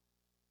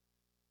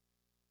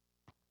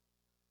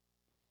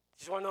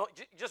 You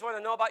just want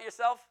to know about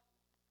yourself?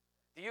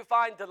 Do you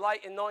find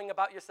delight in knowing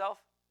about yourself?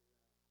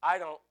 I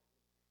don't.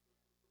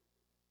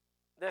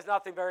 There's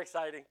nothing very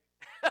exciting.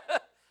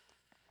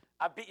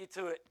 I beat you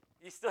to it.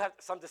 You still have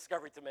some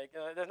discovery to make.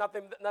 There's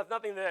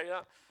nothing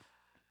there.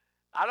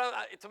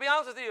 To be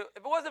honest with you,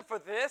 if it wasn't for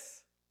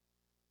this,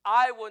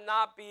 I would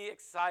not be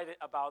excited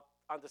about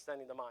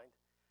understanding the mind.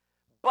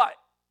 But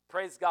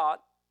praise God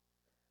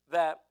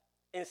that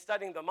in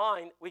studying the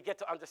mind, we get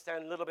to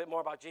understand a little bit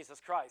more about Jesus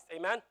Christ.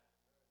 Amen?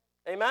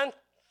 Amen?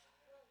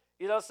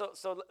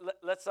 So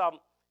let's,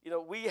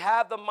 we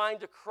have the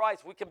mind of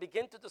Christ. We can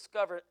begin to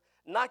discover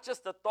not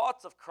just the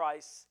thoughts of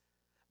Christ,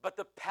 but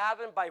the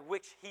pattern by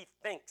which he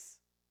thinks.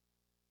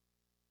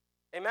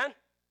 Amen?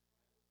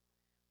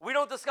 We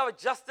don't discover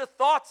just the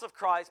thoughts of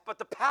Christ, but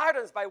the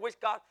patterns by which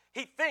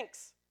he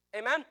thinks.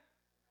 Amen?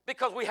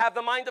 Because we have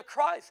the mind of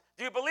Christ.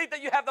 Do you believe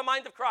that you have the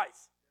mind of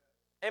Christ?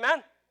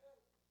 Amen?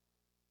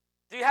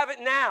 Do you have it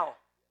now?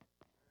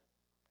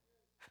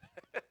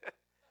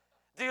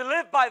 Do you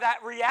live by that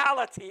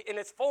reality in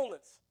its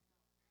fullness?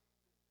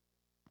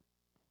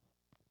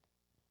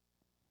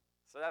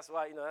 So that's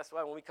why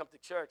when we come to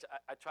church,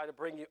 I try to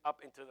bring you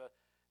up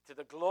into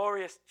the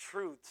glorious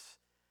truths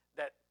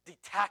that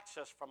detach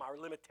us from our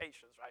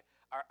limitations, right?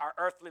 Our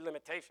earthly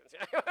limitations.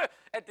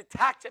 And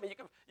detach them, and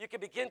you can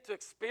begin to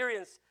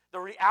experience the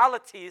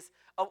realities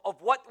of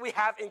what we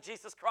have in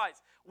Jesus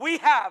Christ. We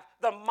have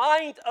the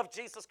mind of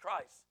Jesus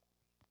Christ.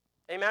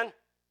 Amen?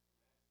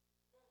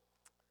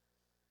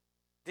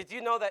 Did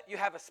you know that you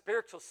have a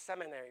spiritual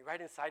seminary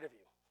right inside of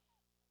you?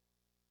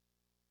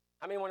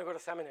 How many want to go to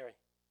seminary?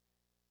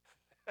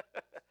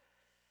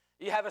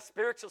 You have a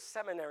spiritual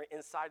seminary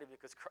inside of you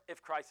because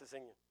if Christ is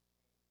in you.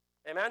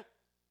 Amen?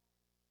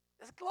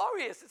 It's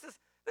glorious.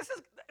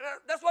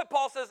 That's why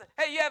Paul says,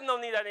 hey, you have no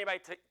need of anybody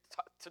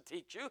to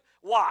teach you.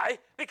 Why?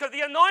 Because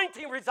the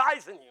anointing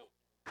resides in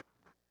you.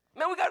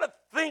 Man, we got to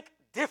think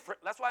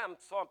different. That's why I'm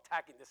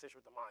attacking this issue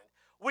of the mind.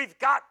 We've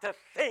got to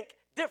think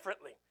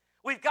differently.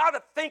 We've got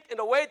to think in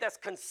a way that's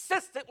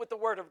consistent with the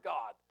Word of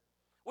God.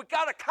 We've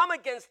got to come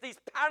against these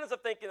patterns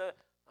of thinking.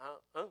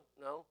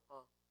 No.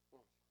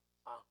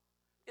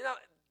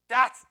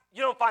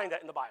 You don't find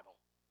that in the Bible.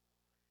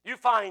 You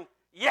find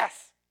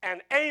yes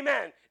and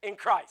amen in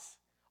Christ.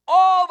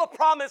 All the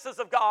promises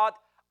of God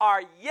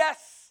are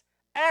yes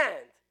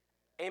and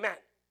amen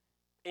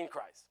in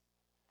Christ.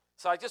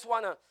 So I just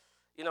want to,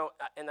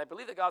 and I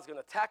believe that God's going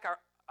to attack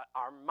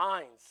our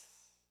minds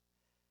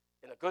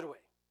in a good way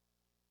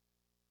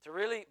to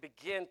really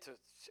begin to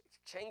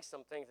change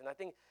some things. And I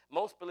think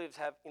most believers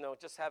have,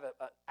 just have an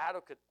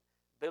adequate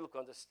biblical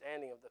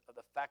understanding of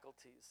the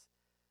faculties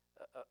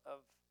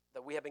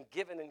that we have been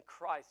given in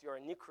Christ. You're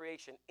a new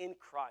creation in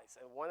Christ.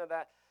 And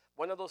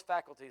one of those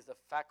faculties, the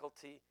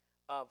faculty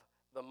of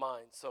the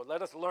mind. So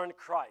let us learn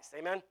Christ.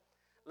 Amen?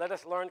 Let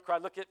us learn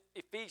Christ. Look at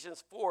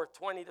Ephesians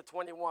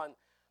 4:20-21.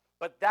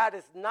 But that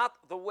is not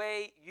the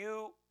way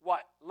you,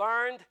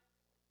 learned?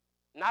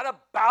 Not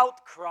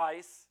about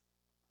Christ.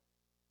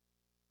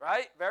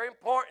 Right? Very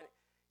important.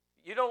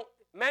 You don't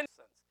mention.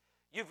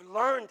 You've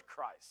learned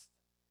Christ.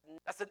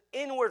 That's an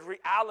inward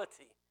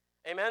reality.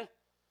 Amen?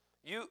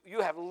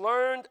 You have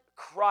learned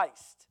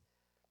Christ.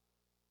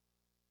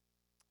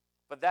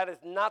 But that is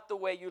not the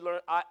way you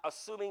learn,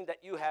 assuming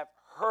that you have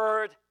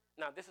heard.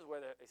 Now, this is where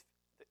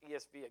the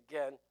ESV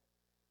again,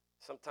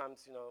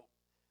 sometimes,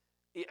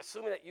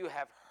 assuming that you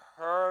have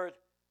heard,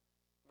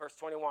 verse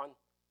 21,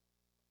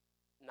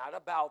 not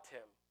about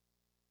him.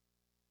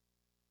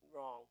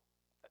 Wrong.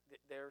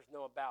 There's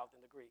no about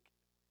in the Greek.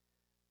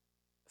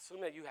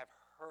 Assuming that you have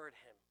heard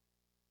him.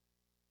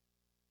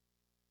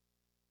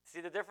 See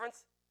the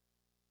difference?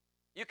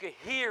 You could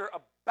hear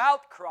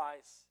about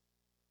Christ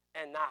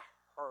and not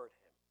heard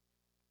him.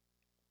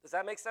 Does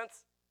that make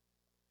sense?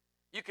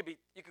 You could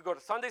go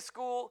to Sunday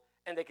school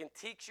and they can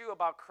teach you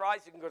about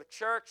Christ. You can go to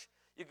church.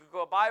 You can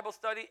go to Bible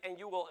study and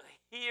you will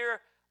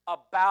hear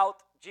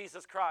about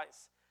Jesus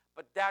Christ.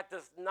 But that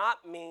does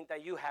not mean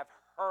that you have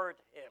heard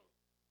him.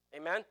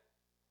 Amen?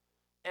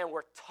 And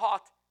we're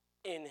taught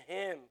in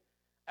him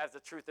as the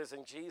truth is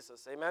in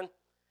Jesus. Amen?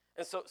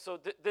 And so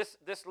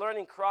this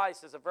learning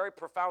Christ is a very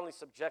profoundly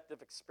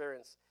subjective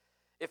experience.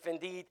 If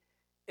indeed,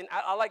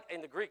 I like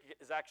in the Greek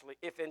is actually,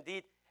 if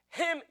indeed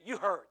him you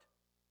heard.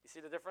 You see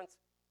the difference?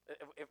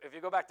 If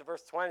you go back to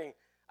verse 20,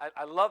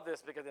 I love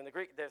this because in the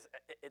Greek, the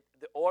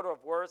order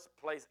of words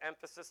plays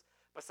emphasis,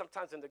 but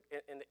sometimes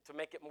to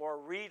make it more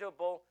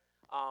readable,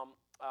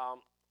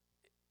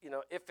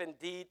 if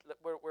indeed,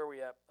 where are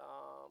we at?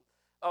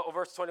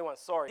 Verse 21,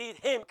 sorry. Indeed,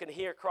 him can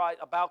hear Christ,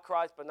 about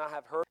Christ, but not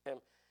have heard him.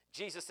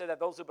 Jesus said that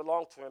those who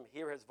belong to him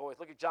hear his voice.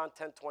 Look at John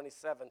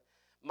 10:27.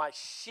 My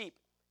sheep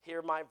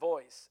hear my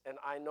voice, and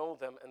I know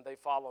them, and they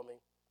follow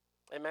me.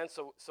 Amen.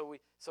 So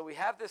we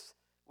have this,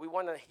 we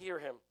want to hear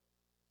him,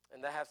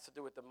 and that has to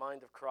do with the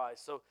mind of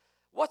Christ. So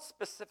what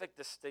specific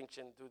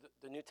distinction do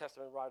the New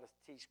Testament writers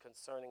teach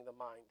concerning the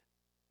mind?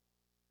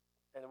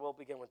 And we'll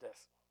begin with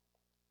this.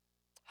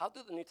 How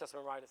do the New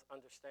Testament writers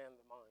understand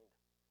the mind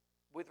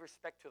with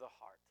respect to the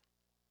heart?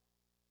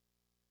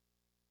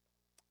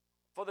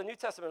 For the New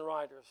Testament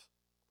writers,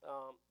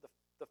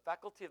 the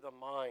faculty of the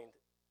mind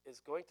is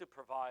going to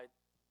provide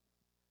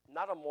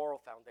not a moral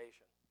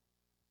foundation,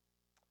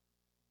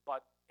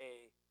 but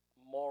a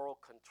moral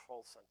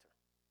control center.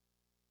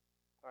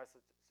 All right, so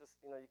just,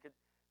 you could,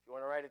 if you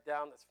want to write it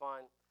down, that's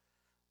fine.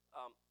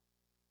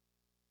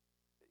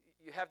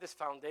 You have this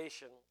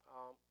foundation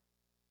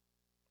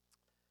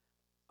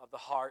of the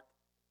heart,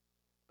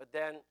 but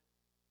then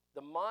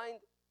the mind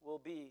will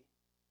be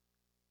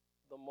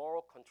the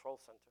moral control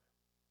center.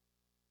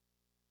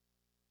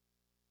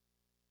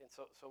 And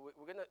so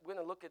we're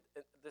gonna look at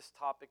this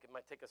topic. It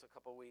might take us a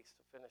couple of weeks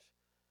to finish.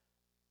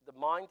 The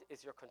mind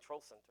is your control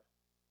center.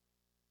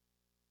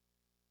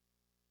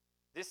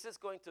 This is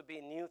going to be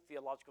new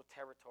theological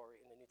territory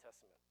in the New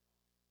Testament.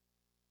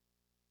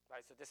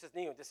 Right, so this is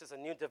new. This is a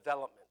new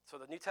development. So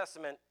the New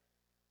Testament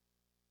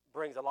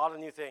brings a lot of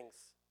new things.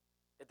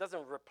 It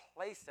doesn't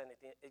replace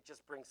anything. It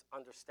just brings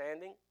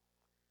understanding.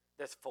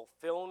 There's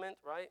fulfillment,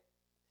 right?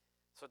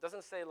 So it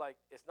doesn't say like,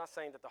 it's not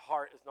saying that the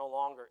heart is no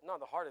longer, no,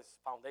 the heart is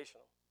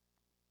foundational.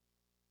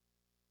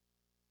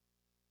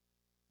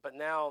 But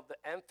now the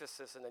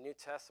emphasis in the New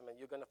Testament,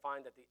 you're going to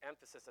find that the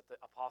emphasis that the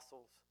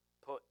apostles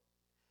put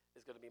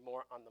is going to be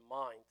more on the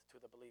mind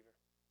to the believer,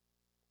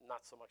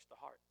 not so much the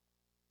heart.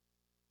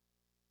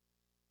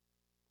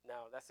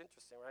 Now, that's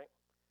interesting, right?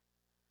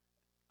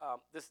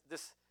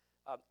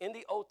 In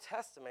the Old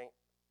Testament,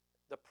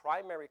 the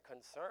primary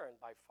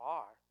concern by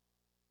far,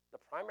 the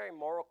primary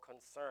moral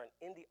concern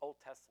in the Old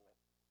Testament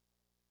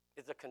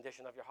is the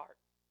condition of your heart,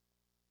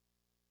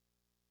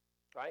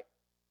 right?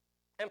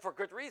 And for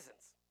good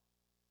reasons,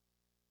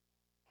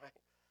 right?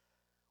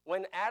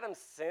 When Adam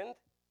sinned,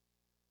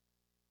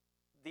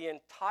 the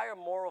entire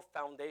moral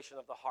foundation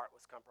of the heart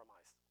was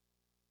compromised,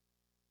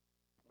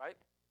 right?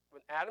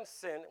 When Adam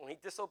sinned, when he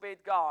disobeyed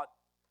God,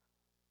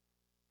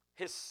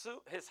 his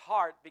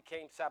heart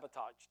became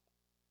sabotaged,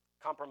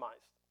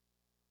 compromised.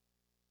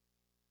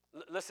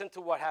 Listen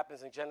to what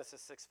happens in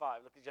Genesis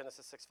 6:5. Look at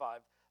Genesis 6:5.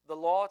 The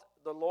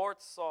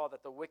Lord saw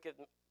that the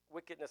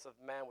wickedness of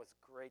man was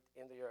great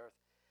in the earth,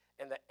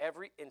 and that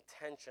every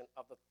intention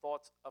of the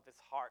thoughts of his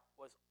heart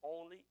was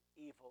only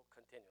evil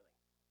continually.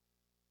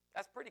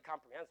 That's pretty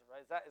comprehensive,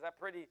 right? Is that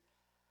pretty?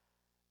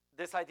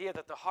 This idea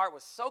that the heart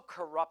was so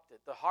corrupted,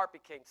 the heart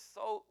became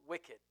so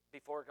wicked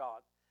before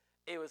God,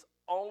 it was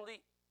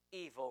only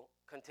evil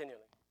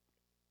continually.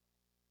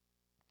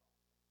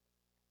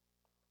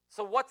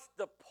 So what's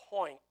the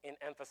point in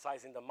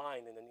emphasizing the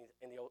mind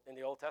in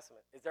the Old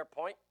Testament? Is there a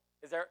point?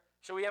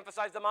 Should we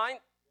emphasize the mind?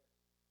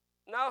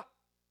 No.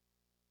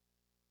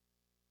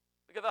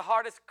 Because the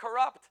heart is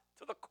corrupt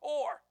to the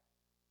core.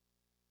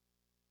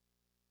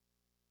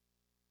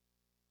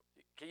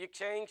 Can you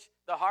change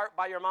the heart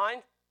by your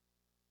mind?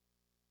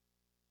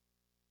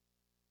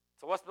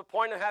 So what's the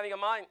point of having a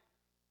mind?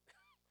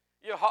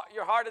 Your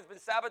heart has been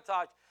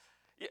sabotaged.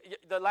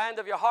 The land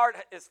of your heart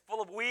is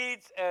full of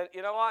weeds, and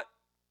you know what?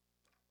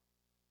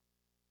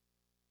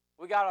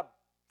 We got a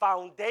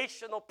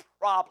foundational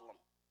problem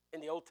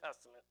in the Old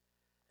Testament,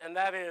 and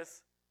that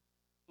is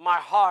my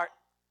heart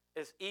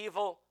is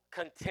evil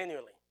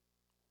continually.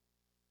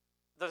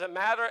 Does it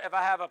matter if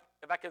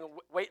I can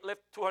weight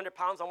lift 200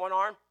 pounds on one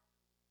arm?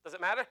 Does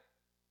it matter?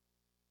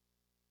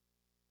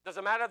 Does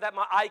it matter that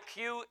my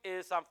IQ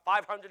is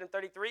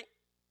 533?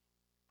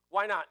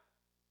 Why not?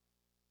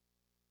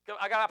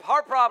 I got a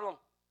heart problem.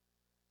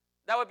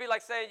 That would be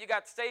like saying you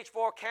got stage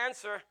 4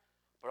 cancer,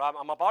 but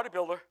I'm a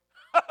bodybuilder.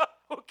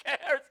 Who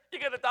cares? You're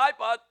going to die,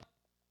 bud.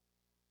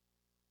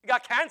 You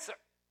got cancer,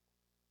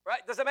 right?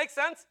 Does it make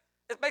sense?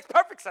 It makes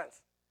perfect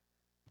sense.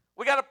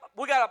 We got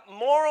a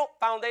moral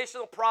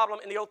foundational problem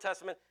in the Old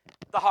Testament,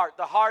 the heart.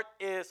 The heart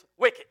is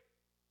wicked.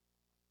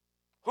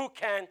 Who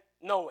can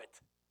know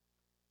it?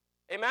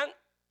 Amen?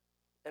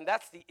 And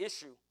that's the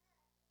issue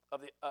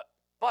of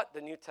but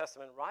the New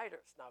Testament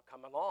writers now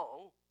come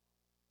along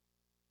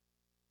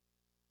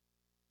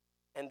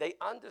and they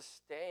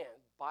understand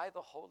by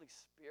the Holy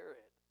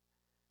Spirit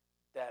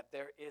that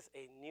there is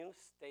a new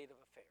state of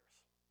affairs.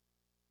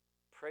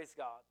 Praise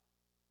God.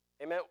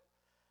 Amen.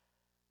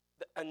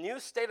 A new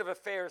state of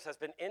affairs has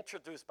been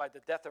introduced by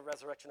the death and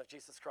resurrection of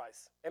Jesus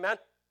Christ. Amen.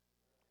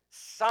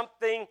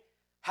 Something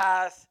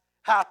has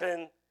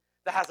happened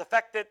that has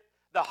affected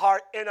the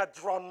heart in a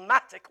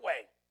dramatic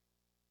way.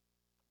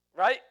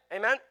 Right?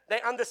 Amen?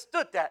 They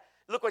understood that.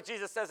 Look what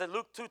Jesus says in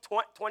Luke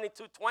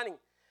 22:20.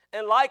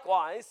 And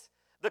likewise,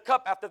 the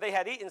cup after they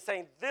had eaten,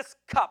 saying, this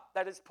cup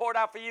that is poured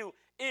out for you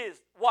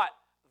is what?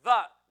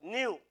 The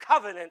new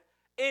covenant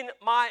in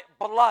my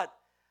blood.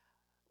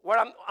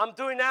 What I'm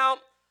doing now,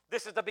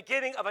 this is the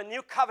beginning of a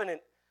new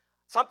covenant.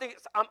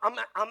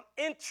 I'm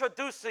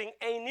introducing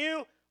a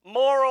new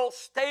moral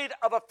state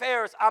of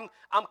affairs. I'm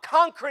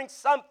conquering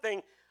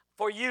something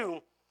for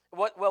you.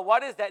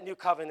 What is that new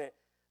covenant?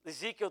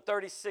 Ezekiel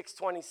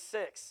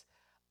 36:26.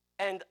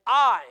 And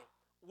I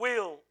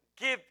will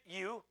give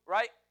you,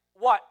 right?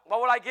 What?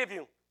 What will I give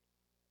you?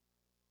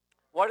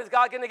 What is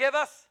God going to give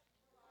us?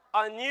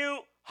 A new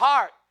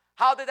heart.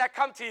 How did that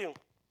come to you?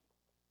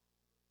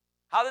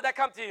 How did that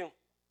come to you?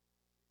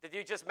 Did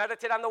you just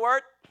meditate on the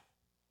word?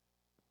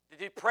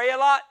 Did you pray a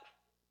lot?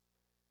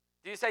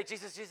 Did you say,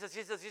 Jesus, Jesus,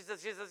 Jesus, Jesus,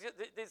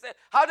 Jesus?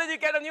 How did you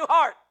get a new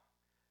heart?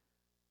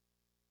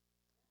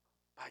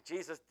 By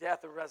Jesus'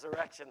 death and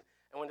resurrection.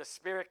 And when the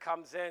Spirit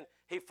comes in,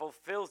 he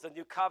fulfills the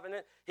new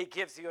covenant. He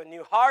gives you a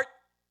new heart.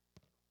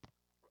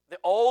 The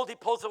old he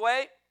pulls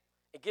away.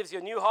 It gives you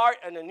a new heart,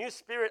 and a new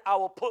spirit I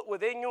will put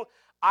within you.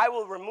 I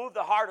will remove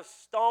the heart of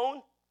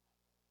stone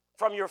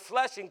from your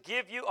flesh and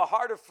give you a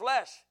heart of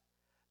flesh.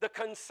 The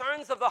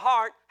concerns of the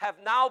heart have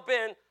now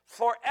been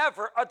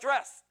forever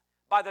addressed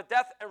by the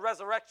death and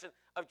resurrection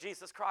of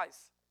Jesus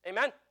Christ.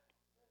 Amen?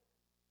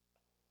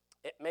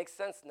 It makes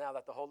sense now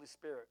that the Holy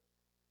Spirit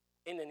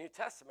in the New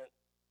Testament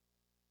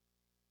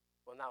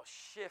will now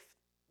shift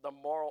the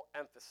moral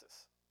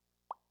emphasis.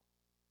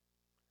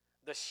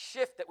 The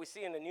shift that we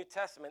see in the New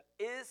Testament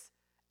is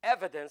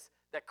evidence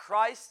that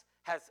Christ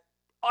has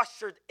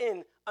ushered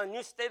in a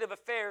new state of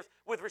affairs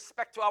with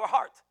respect to our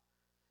heart.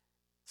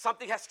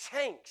 Something has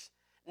changed.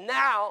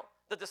 Now,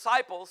 the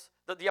disciples,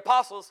 the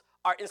apostles,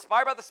 are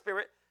inspired by the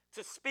Spirit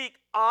to speak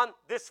on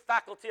this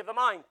faculty of the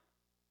mind.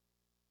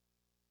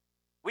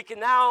 We can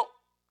now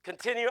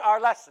continue our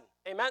lesson.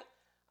 Amen?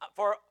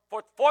 For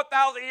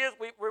 4,000 years,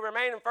 we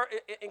remained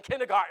in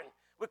kindergarten.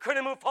 We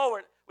couldn't move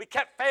forward. We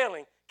kept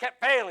failing.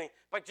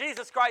 But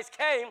Jesus Christ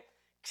came,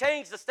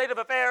 changed the state of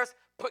affairs,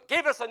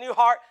 gave us a new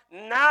heart.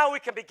 Now we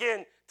can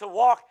begin to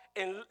walk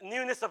in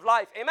newness of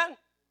life. Amen?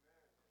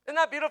 Isn't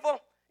that beautiful?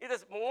 It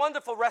is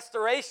wonderful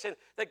restoration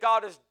that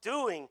God is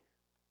doing.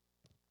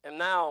 And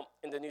now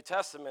in the New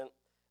Testament,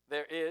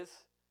 there is,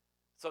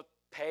 so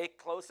pay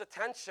close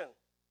attention.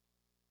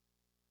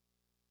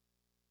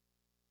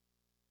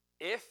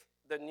 If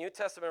the New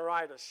Testament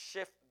writers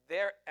shift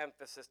their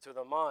emphasis to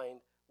the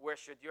mind, where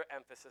should your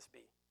emphasis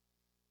be?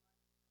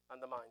 On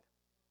the mind.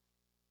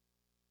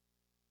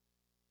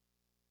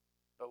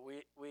 But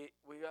we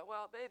go,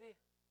 well, baby.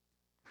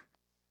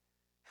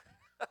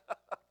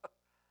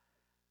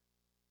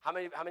 How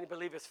many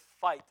believers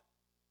fight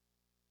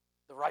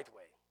the right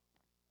way?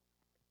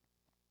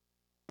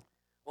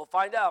 We'll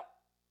find out.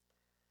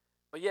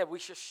 But yeah, we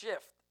should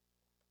shift.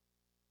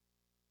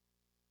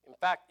 In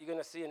fact, you're going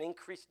to see an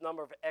increased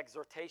number of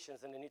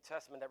exhortations in the New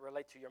Testament that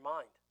relate to your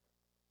mind.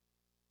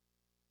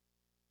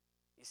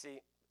 You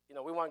see,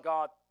 we want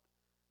God.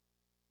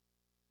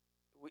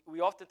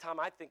 We oftentimes,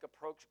 I think,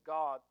 approach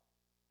God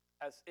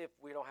as if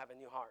we don't have a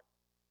new heart.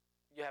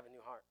 You have a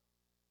new heart.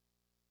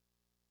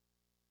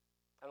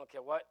 I don't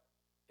care what.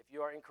 If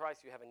you are in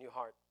Christ, you have a new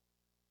heart.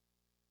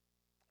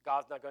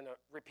 God's not going to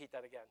repeat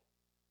that again.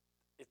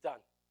 It's done.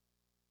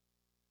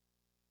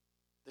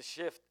 The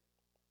shift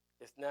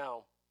is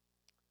now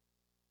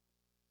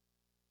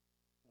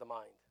the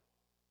mind.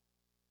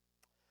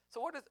 So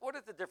what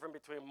is the difference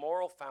between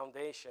moral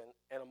foundation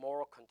and a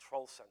moral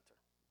control center?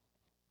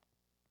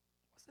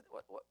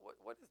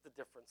 What is the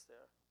difference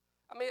there?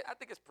 I mean, I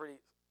think it's pretty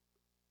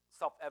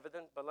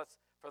self-evident, but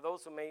for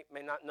those who may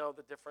not know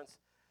the difference,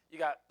 you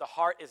got the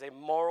heart is a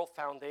moral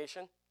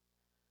foundation,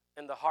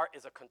 and the heart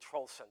is a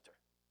control center.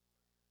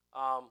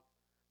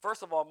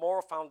 First of all,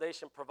 moral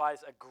foundation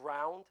provides a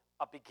ground,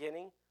 a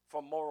beginning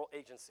for moral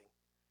agency.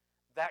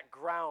 That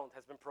ground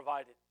has been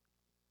provided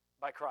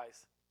by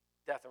Christ,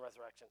 death and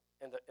resurrection,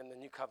 in the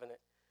new covenant.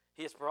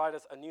 He has provided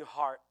us a new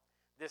heart.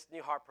 This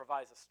new heart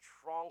provides a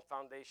strong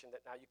foundation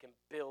that now you can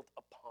build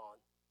upon.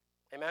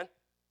 Amen?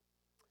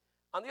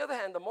 On the other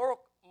hand, the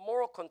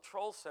moral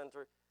control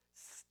center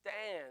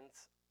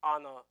stands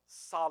on a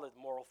solid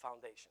moral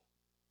foundation.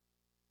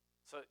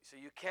 So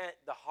you can't,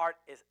 the heart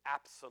is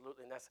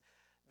absolutely necessary.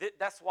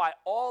 That's why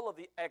all of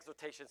the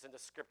exhortations in the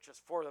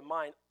scriptures for the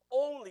mind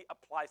only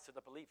applies to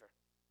the believer.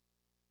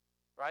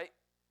 Right?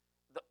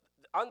 The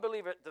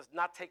unbeliever does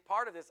not take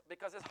part of this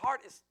because his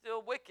heart is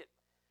still wicked.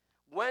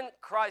 When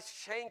Christ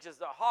changes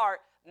the heart,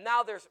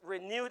 now there's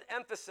renewed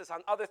emphasis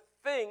on other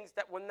things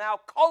that will now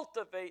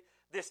cultivate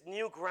this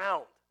new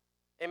ground.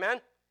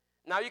 Amen?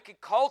 Now you can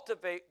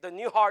cultivate the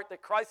new heart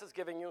that Christ is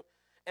giving you.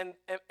 And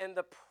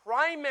the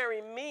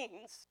primary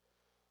means,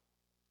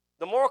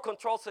 the moral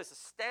control system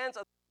stands,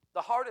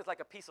 the heart is like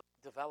a piece of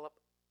develop.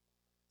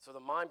 So the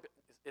mind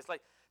is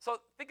like, so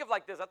think of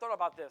like this. I thought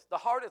about this. The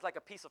heart is like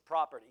a piece of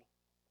property.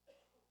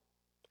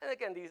 And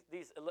again,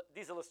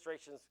 these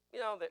illustrations,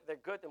 they're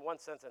good in one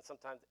sense, and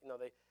sometimes,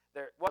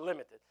 they're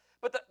limited.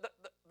 But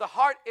the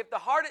heart, if the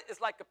heart is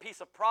like a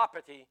piece of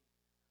property,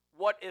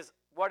 what is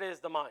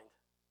the mind?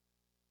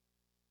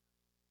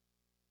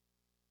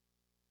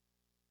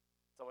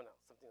 Someone else,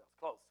 something else.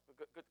 Close.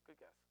 Good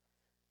guess.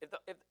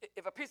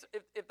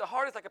 If the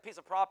heart is like a piece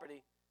of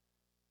property,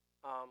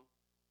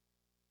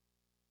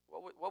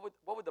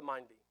 what would the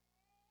mind be?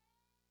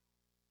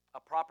 A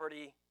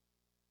property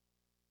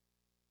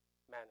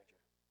manager.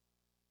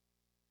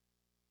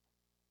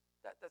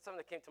 That's something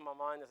that came to my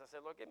mind as I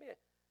said, Lord,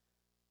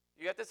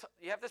 you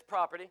have this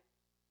property,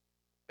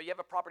 but you have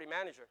a property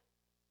manager.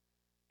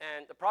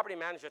 And the property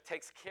manager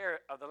takes care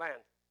of the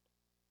land.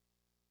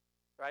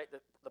 Right?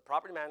 The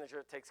property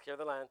manager takes care of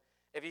the land.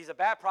 If he's a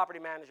bad property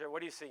manager, what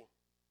do you see?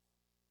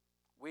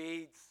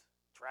 Weeds,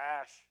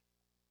 trash,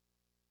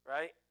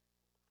 right?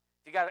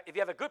 If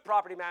you have a good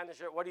property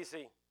manager, what do you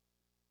see?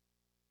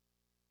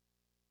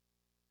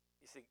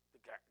 You see the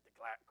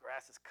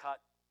grass is cut,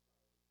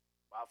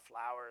 wild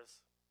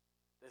flowers,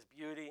 there's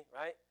beauty,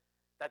 right?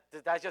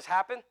 Did that just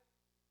happen?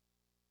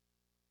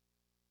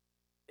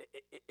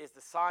 It is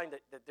the sign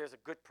that there's a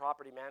good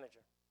property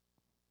manager.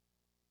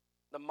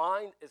 The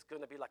mind is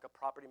going to be like a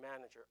property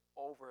manager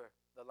over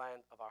the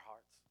land of our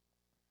hearts.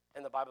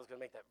 And the Bible is going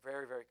to make that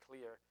very, very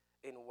clear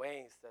in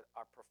ways that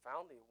are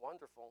profoundly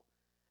wonderful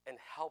and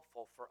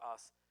helpful for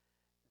us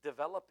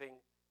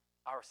developing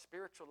our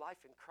spiritual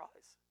life in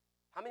Christ.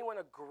 How many want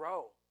to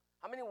grow?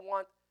 How many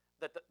want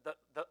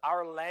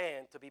our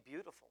land to be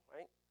beautiful,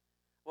 right?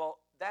 Well,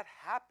 that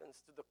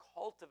happens through the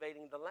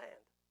cultivating the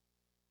land.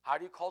 How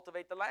do you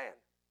cultivate the land?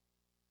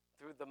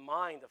 Through the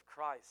mind of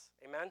Christ.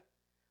 Amen?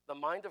 The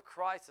mind of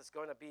Christ is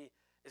going to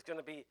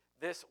be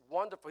this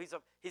wonderful.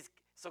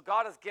 So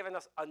God has given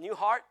us a new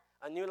heart,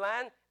 a new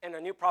land, and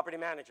a new property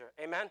manager.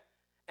 Amen?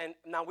 And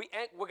now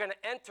we're going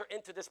to enter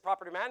into this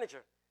property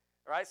manager,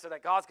 right? So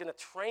that God's going to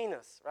train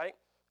us, right?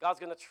 God's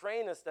going to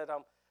train us that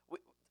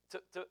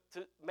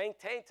to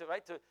maintain,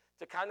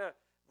 to kind of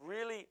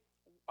really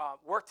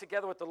work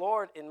together with the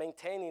Lord in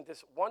maintaining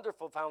this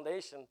wonderful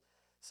foundation.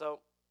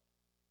 So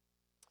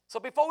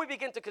before we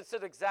begin to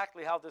consider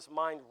exactly how this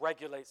mind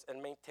regulates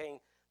and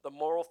maintains the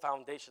moral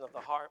foundation of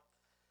the heart,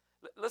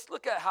 let's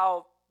look at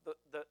how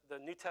the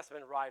New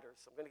Testament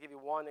writers, I'm going to give you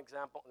one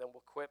example, and then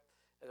we'll quit,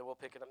 and then we'll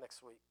pick it up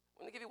next week.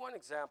 I'm going to give you one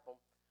example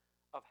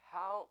of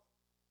how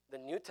the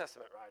New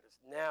Testament writers,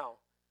 now,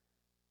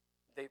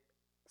 they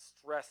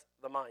stress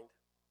the mind.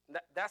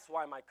 That's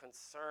why my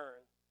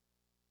concern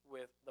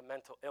with the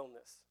mental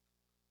illness.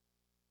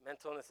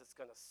 Mental illness is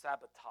going to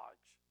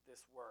sabotage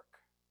this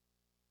work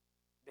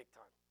big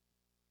time.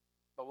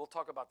 But we'll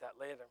talk about that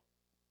later.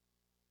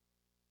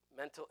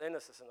 Mental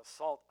illness is an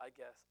assault,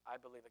 I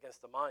believe,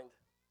 against the mind.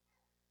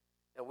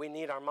 And we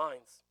need our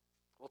minds.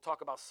 We'll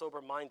talk about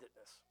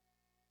sober-mindedness.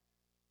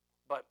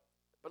 But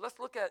let's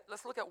look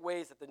at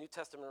ways that the New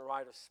Testament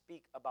writers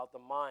speak about the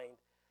mind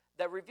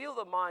that reveal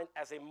the mind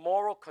as a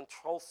moral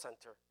control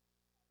center.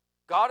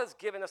 God has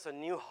given us a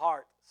new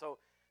heart. So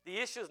the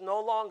issue is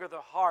no longer the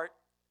heart,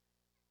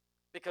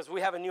 because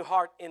we have a new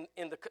heart in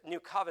the new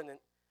covenant.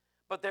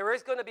 But there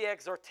is going to be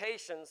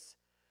exhortations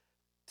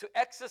to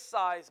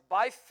exercise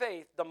by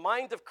faith the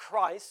mind of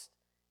Christ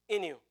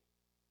in you,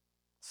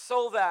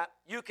 so that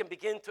you can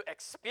begin to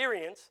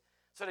experience,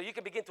 so that you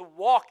can begin to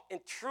walk in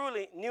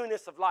truly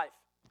newness of life.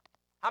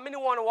 How many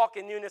want to walk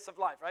in newness of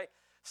life, right?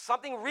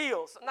 Something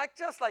real, so not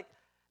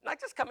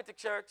just coming to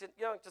church and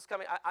just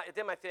coming. I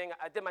did my thing,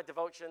 I did my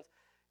devotions,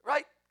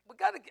 right? We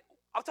got to get.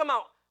 I'm talking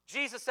about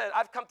Jesus said,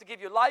 "I've come to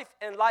give you life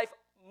and life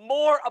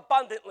more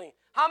abundantly."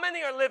 How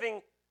many are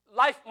living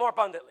life more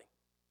abundantly?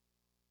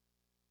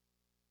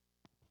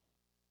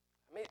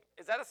 I mean,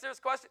 is that a serious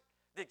question?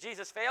 Did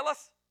Jesus fail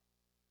us?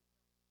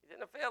 He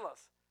didn't fail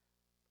us.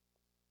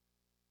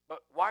 But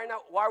why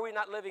are we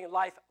not living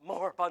life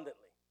more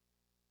abundantly?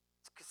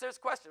 It's a serious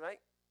question, right?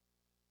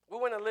 We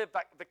want to live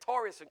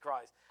victorious in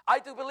Christ. I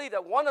do believe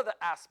that one of the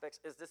aspects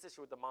is this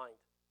issue with the mind.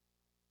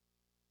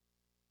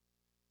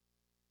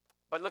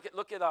 But look at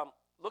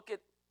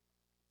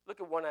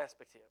one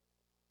aspect here.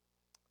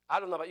 I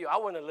don't know about you. I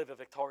want to live a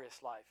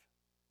victorious life.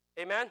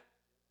 Amen?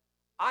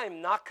 I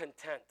am not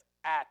content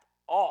at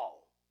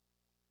all.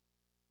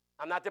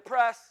 I'm not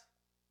depressed.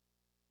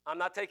 I'm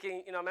not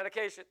taking,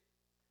 medication,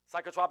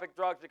 psychotropic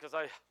drugs because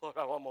I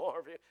want more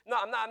of you. No,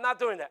 I'm not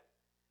doing that.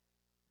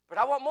 But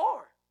I want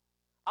more.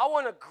 I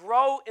want to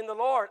grow in the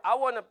Lord. I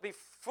want to be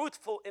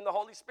fruitful in the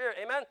Holy Spirit.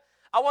 Amen?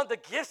 I want the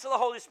gifts of the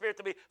Holy Spirit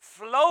to be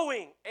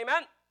flowing.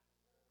 Amen?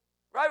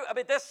 Right? I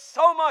mean, there's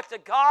so much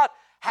that God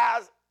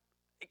has.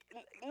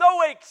 No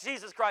way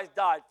Jesus Christ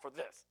died for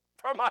this.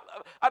 For my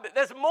life. I mean,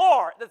 there's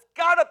more. There's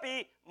got to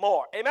be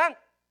more. Amen?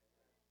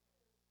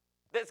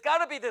 There's got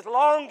to be this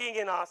longing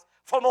in us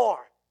for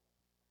more.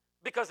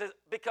 Because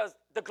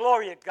the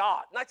glory of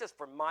God, not just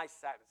for my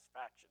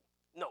satisfaction.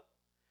 No.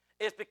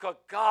 It's because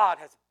God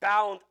has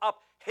bound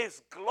up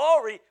his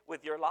glory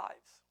with your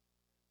lives.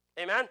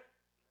 Amen?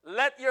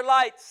 Let your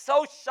light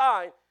so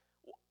shine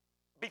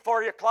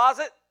before your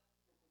closet,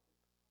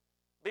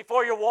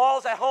 before your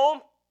walls at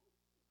home.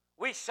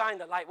 We shine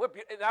the light. We're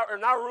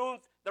in our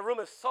rooms, the room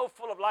is so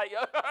full of light,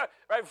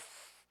 right?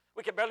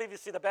 We can barely even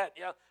see the bed,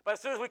 But as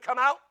soon as we come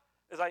out,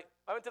 it's like,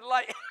 I went to the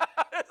light.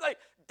 It's like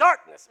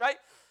darkness, right?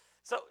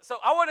 So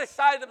I want to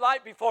shine the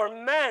light before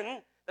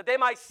men, that they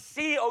might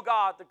see, oh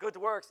God, the good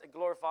works and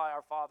glorify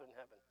our Father in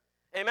heaven.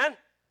 Amen?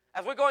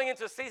 As we're going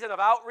into a season of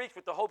outreach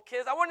with the Hope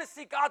Kids, I want to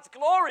see God's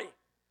glory.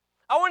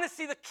 I want to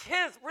see the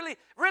kids really,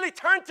 really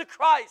turn to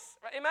Christ.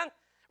 Right? Amen?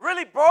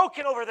 really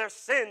broken over their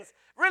sins,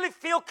 really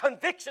feel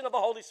conviction of the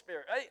Holy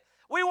Spirit, right?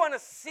 We want to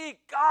see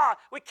God.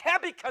 We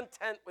can't be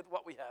content with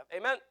what we have.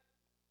 Amen?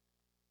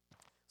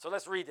 So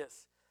let's read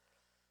this.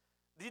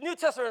 The New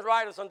Testament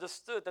writers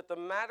understood that the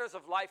matters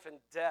of life and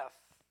death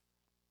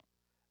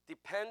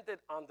depended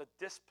on the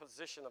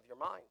disposition of your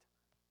mind.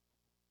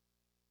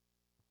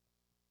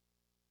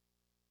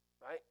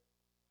 Right?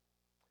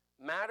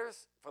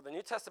 Matters, for the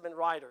New Testament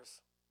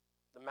writers,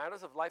 the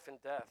matters of life and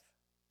death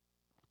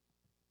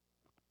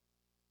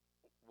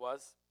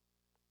was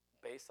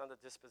based on the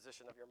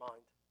disposition of your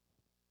mind.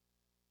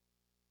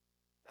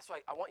 That's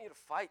why I want you to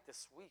fight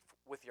this week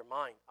with your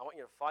mind. I want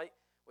you to fight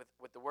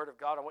with the Word of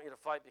God. I want you to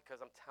fight because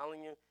I'm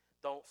telling you,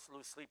 don't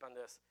lose sleep on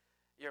this.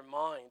 Your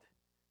mind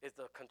is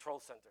the control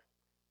center.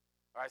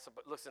 All right, so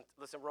but listen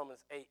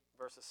Romans 8,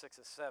 verses 6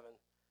 and 7.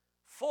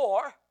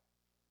 For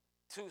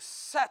to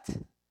set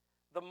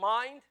the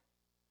mind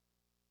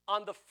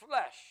on the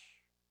flesh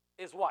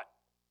is what?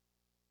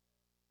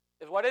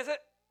 What is it?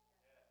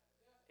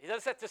 He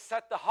doesn't say to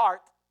set the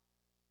heart.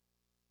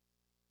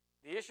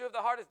 The issue of the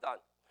heart is done.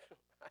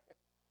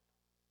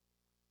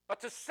 But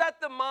to set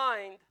the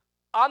mind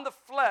on the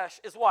flesh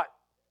is what?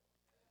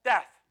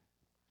 Death.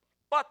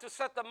 But to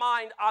set the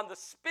mind on the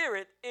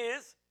spirit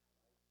is,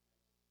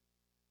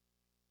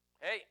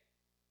 hey,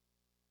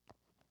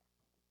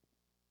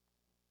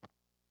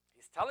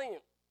 he's telling you,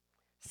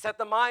 set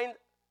the mind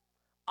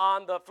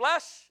on the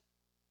flesh,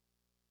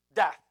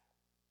 death.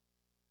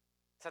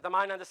 Set the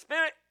mind on the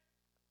spirit,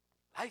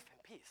 life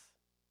and peace.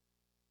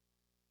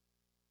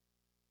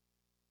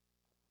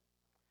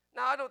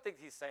 Now, I don't think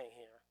he's saying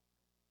here,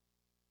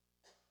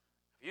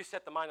 if you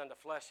set the mind on the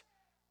flesh,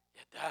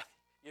 you're death,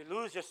 you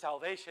lose your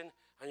salvation,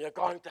 and you're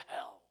going to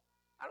hell.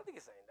 I don't think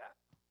he's saying that.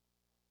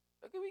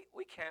 Look,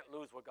 we can't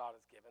lose what God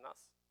has given us.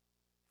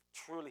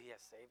 Truly, he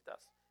has saved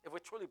us. If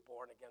we're truly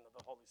born again of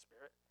the Holy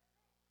Spirit.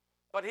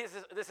 But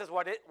this is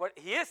what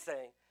he is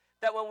saying,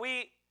 that when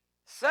we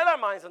set our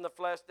minds on the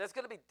flesh, there's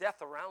going to be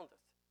death around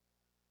us.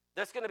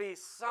 There's going to be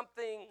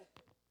something,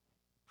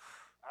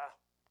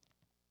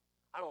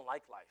 I don't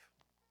like life.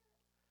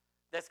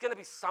 There's going to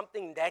be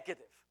something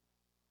negative.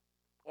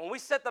 When we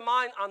set the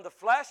mind on the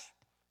flesh,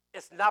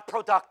 it's not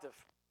productive.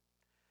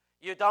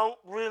 You don't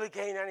really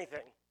gain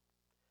anything.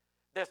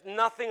 There's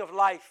nothing of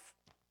life.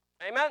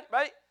 Amen?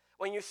 Right?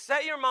 When you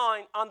set your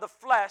mind on the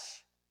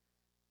flesh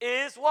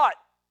is what?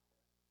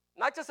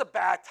 Not just a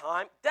bad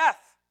time, death.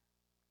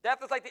 Death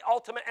is like the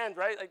ultimate end,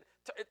 right? Like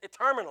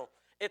terminal.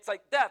 It's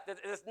like death.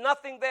 There's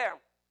nothing there,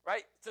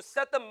 right? To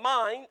set the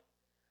mind,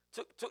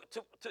 to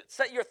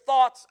set your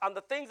thoughts on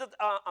the things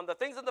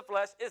of the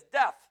flesh is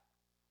death.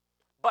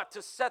 But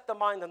to set the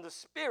mind on the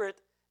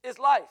spirit is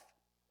life.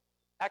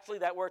 Actually,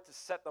 that word to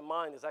set the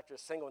mind is actually a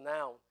single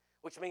noun,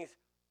 which means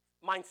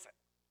mindset.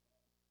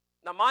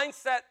 Now,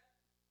 mindset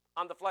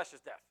on the flesh is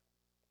death.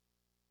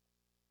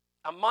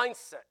 A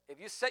mindset. If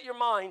you set your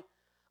mind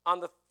on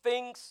the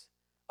things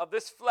of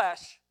this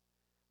flesh,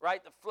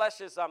 right? The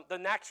flesh is the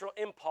natural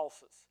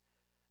impulses,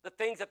 the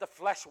things that the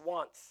flesh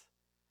wants.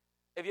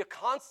 If you're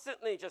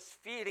constantly just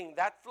feeding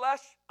that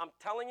flesh, I'm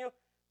telling you,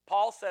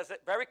 Paul says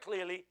it very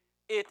clearly,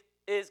 it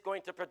is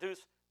going to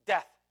produce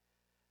death.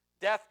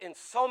 Death in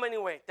so many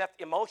ways. Death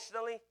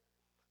emotionally,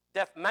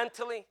 death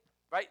mentally,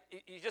 right?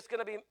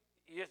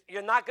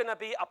 You're not going to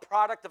be a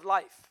product of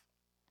life.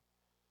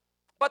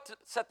 But to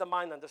set the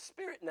mind on the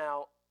spirit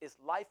now is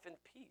life and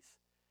peace.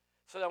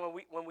 So that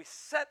when we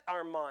set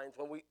our minds,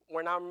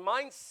 when our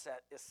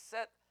mindset is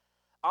set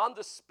on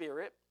the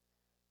spirit,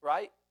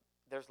 right,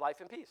 there's life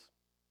and peace.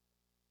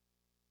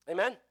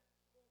 Amen?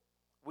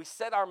 We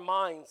set our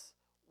minds,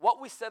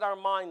 what we set our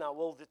mind on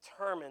will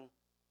determine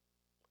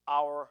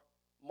our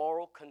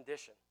moral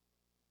condition.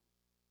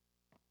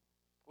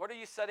 What are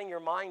you setting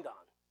your mind on?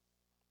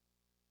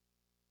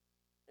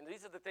 And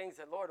these are the things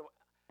that, Lord,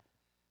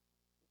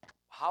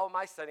 how am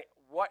I setting?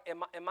 What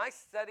am I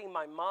setting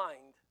my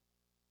mind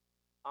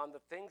on the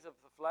things of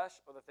the flesh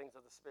or the things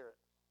of the spirit?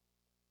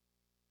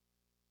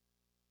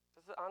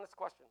 This is an honest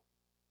question.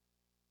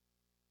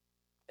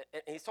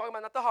 And he's talking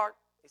about not the heart.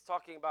 He's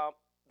talking about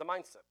the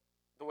mindset,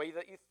 the way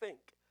that you think.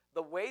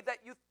 The way that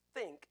you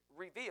think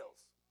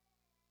reveals.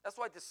 That's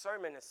why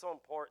discernment is so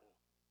important.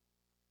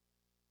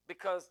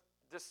 Because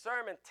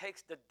discernment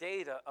takes the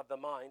data of the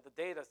mind,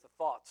 the data is the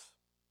thoughts,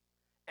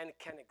 and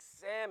can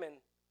examine,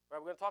 right,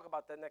 we're going to talk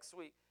about that next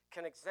week,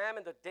 can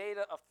examine the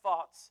data of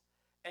thoughts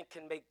and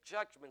can make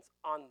judgments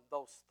on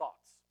those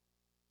thoughts.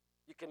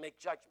 You can make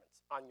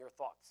judgments on your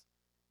thoughts.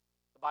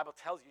 The Bible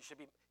tells you should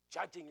be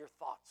judging your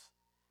thoughts.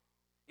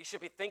 You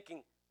should be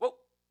thinking, whoa,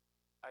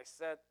 I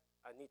said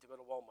I need to go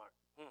to Walmart.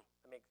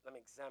 Let me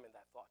examine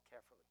that thought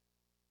carefully.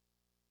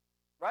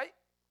 Right?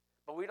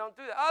 But we don't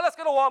do that. Oh, let's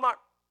go to Walmart.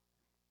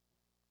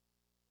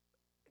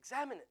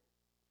 Examine it.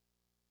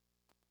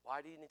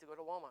 Why do you need to go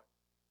to Walmart?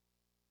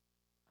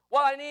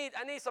 Well, I need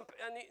some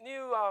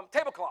new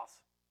tablecloths.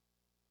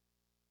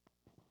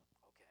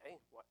 Okay,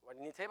 why do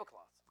you need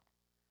tablecloths?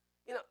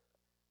 You know,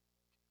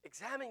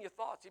 examine your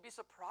thoughts. You'd be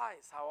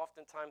surprised how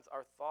oftentimes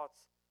our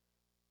thoughts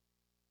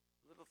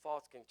Little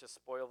thoughts can just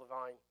spoil the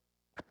vine.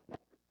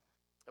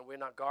 And we're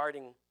not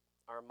guarding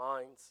our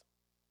minds.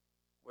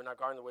 We're not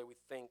guarding the way we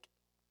think.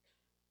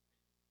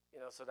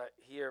 So that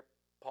here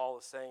Paul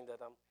is saying that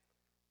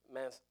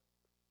man's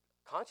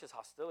conscious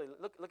hostility.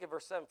 Look at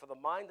verse 7. For the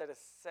mind that is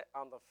set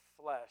on the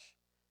flesh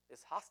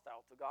is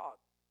hostile to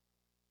God.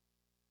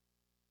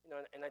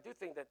 And I do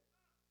think that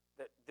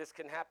this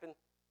can happen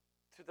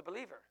to the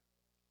believer.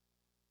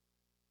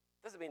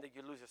 Doesn't mean that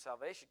you lose your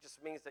salvation. It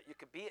just means that you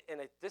could be in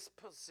a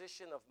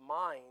disposition of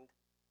mind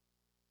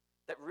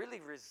that really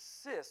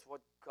resists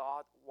what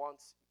God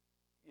wants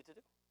you to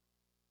do.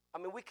 I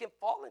mean, we can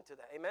fall into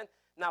that, amen?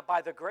 Now,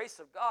 by the grace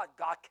of God,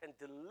 God can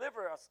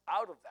deliver us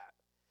out of that.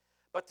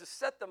 But to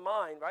set the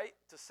mind, right?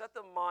 To set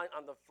the mind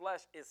on the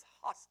flesh is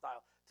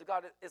hostile to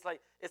God. It's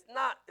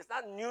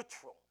not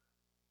neutral.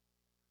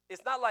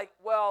 It's not like,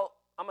 well,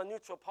 I'm a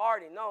neutral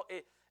party. No,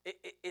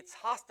 it's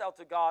hostile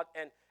to God,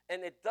 and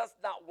it does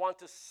not want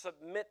to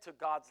submit to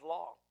God's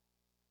law.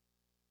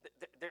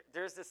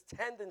 There's this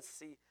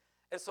tendency.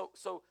 And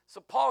so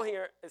Paul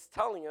here is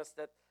telling us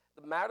that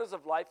the matters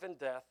of life and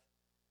death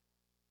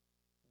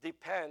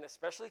depend,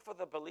 especially for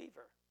the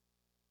believer.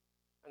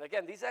 And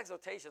again, these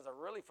exhortations are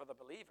really for the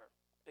believer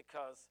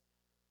because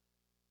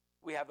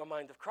we have the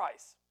mind of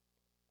Christ.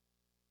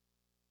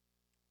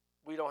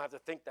 We don't have to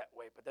think that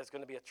way, but there's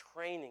going to be a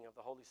training of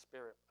the Holy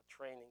Spirit, a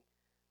training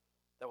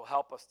that will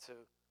help us to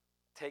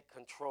take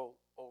control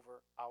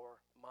over our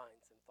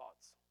minds and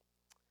thoughts.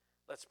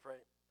 Let's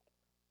pray.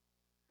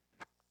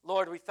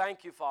 Lord, we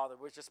thank you, Father.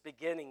 We're just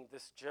beginning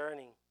this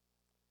journey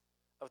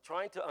of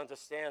trying to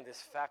understand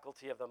this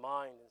faculty of the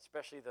mind, and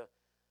especially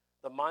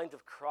the mind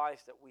of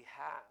Christ that we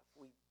have.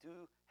 We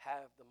do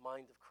have the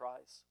mind of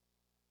Christ.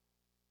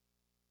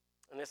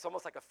 And it's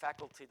almost like a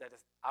faculty that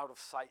is out of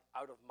sight,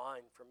 out of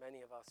mind for many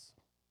of us.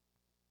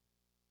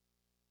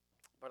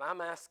 But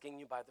I'm asking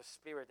you by the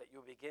Spirit that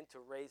you begin to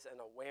raise an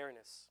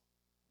awareness.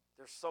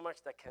 There's so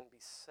much that can be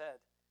said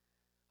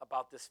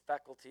about this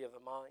faculty of the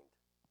mind.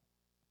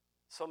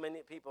 So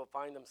many people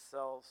find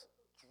themselves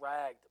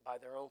dragged by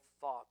their own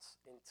thoughts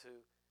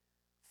into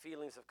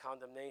feelings of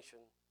condemnation,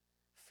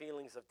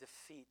 feelings of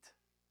defeat,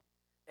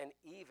 and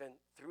even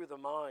through the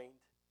mind,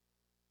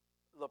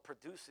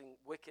 producing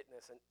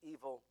wickedness and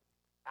evil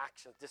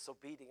actions,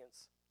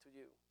 disobedience to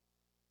you.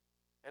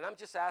 And I'm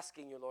just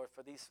asking you, Lord,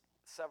 for these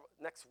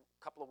next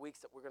couple of weeks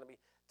that we're going to be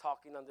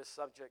talking on this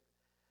subject,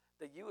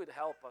 that you would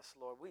help us,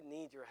 Lord. We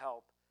need your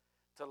help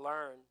to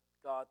learn,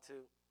 God, to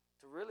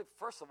really,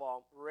 first of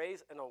all,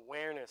 raise an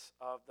awareness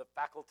of the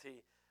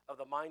faculty of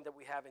the mind that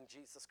we have in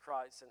Jesus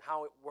Christ and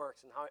how it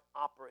works and how it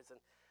operates and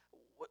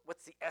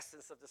what's the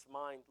essence of this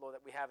mind, Lord,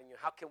 that we have in you.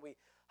 How can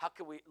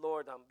we,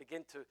 Lord,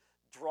 begin to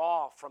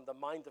draw from the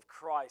mind of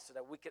Christ so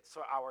that we get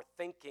our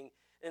thinking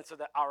and so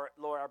that our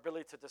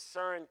ability to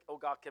discern, oh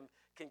God,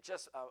 can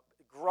just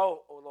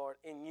grow, oh Lord,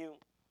 in you.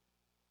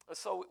 And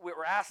so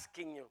we're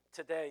asking you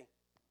today,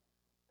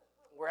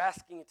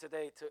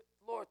 to,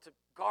 Lord, to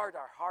guard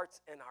our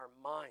hearts and our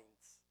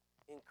minds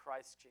in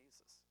Christ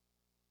Jesus.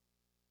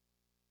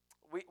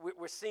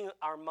 We're seeing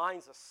our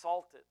minds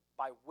assaulted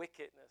by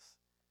wickedness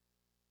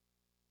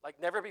like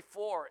never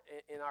before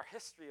in our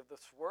history of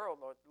this world,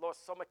 Lord. Lord,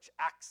 so much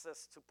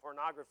access to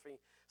pornography,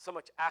 so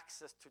much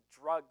access to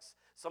drugs,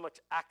 so much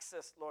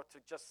access, Lord, to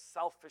just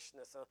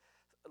selfishness,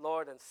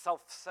 Lord, and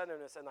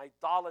self-centeredness and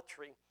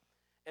idolatry.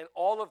 And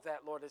all of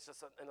that, Lord, is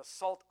just an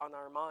assault on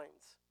our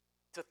minds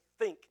to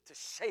think, to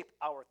shape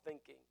our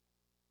thinking,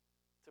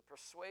 to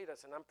persuade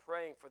us. And I'm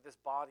praying for this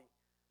body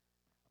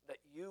that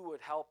you would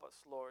help us,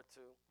 Lord,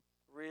 to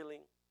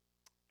really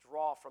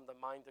draw from the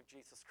mind of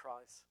Jesus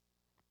Christ.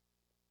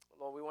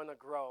 Lord, we want to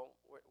grow.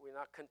 We're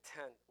not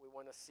content. We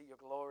want to see your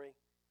glory.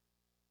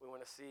 We want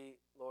to see,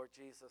 Lord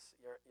Jesus,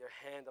 your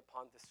hand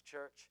upon this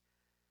church,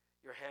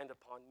 your hand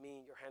upon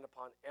me, your hand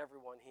upon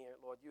everyone here.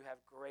 Lord, you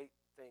have great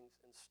things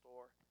in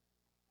store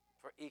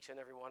for each and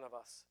every one of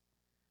us.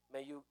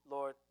 May you,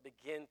 Lord,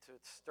 begin to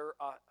stir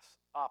us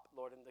up,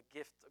 Lord, in the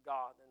gift of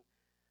God,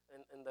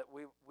 and that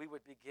we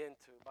would begin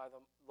to, by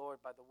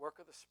the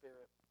work of the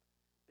Spirit,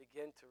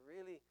 begin to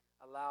really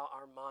allow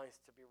our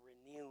minds to be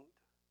renewed.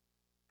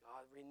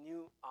 God,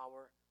 renew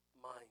our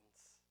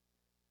minds,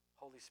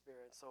 Holy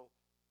Spirit. So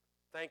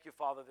thank you,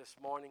 Father, this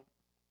morning.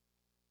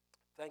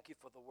 Thank you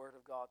for the word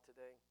of God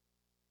today.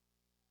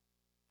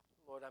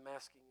 Lord, I'm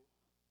asking you.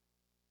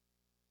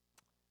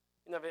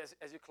 You know,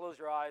 as you close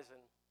your eyes,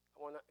 and I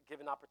want to give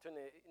an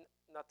opportunity,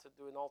 not to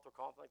do an altar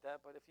call like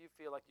that, but if you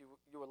feel like you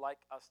would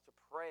like us to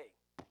pray,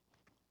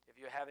 if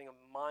you're having a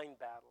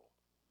mind battle,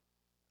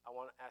 I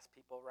want to ask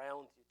people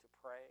around you to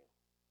pray.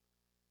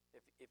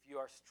 If you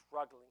are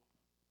struggling,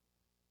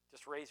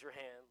 just raise your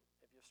hand.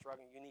 If you're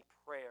struggling, you need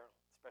prayer,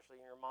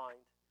 especially in your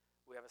mind.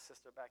 We have a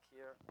sister back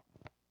here.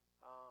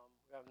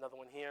 We have another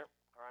one here.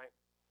 All right.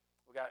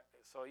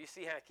 So you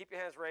see, keep your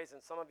hands raised,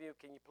 and some of you,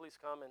 can you please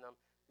come and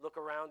look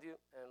around you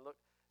and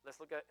look. Let's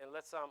look at and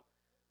let's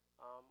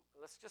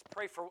just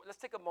pray for.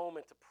 Let's take a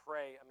moment to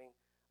pray. I mean,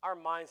 our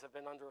minds have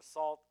been under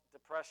assault,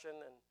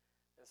 depression, and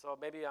so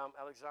maybe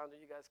Alexander,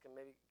 you guys can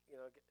maybe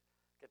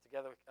get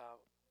together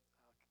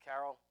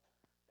Carol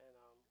and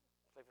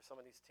play for some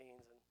of these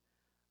teens. And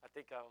I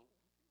think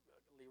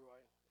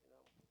Leroy, you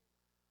know.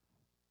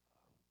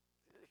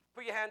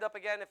 Put your hand up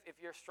again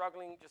if you're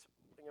struggling, just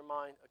in your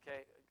mind,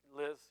 okay?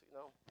 Liz, you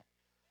know.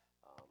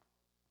 Um,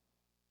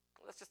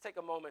 let's just take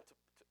a moment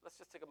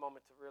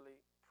to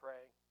really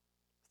pray.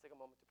 Let's take a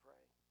moment to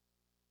pray.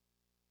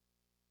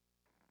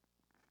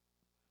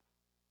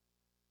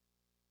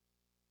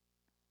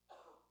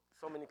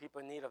 So many people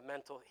in need of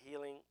mental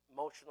healing,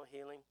 emotional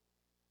healing.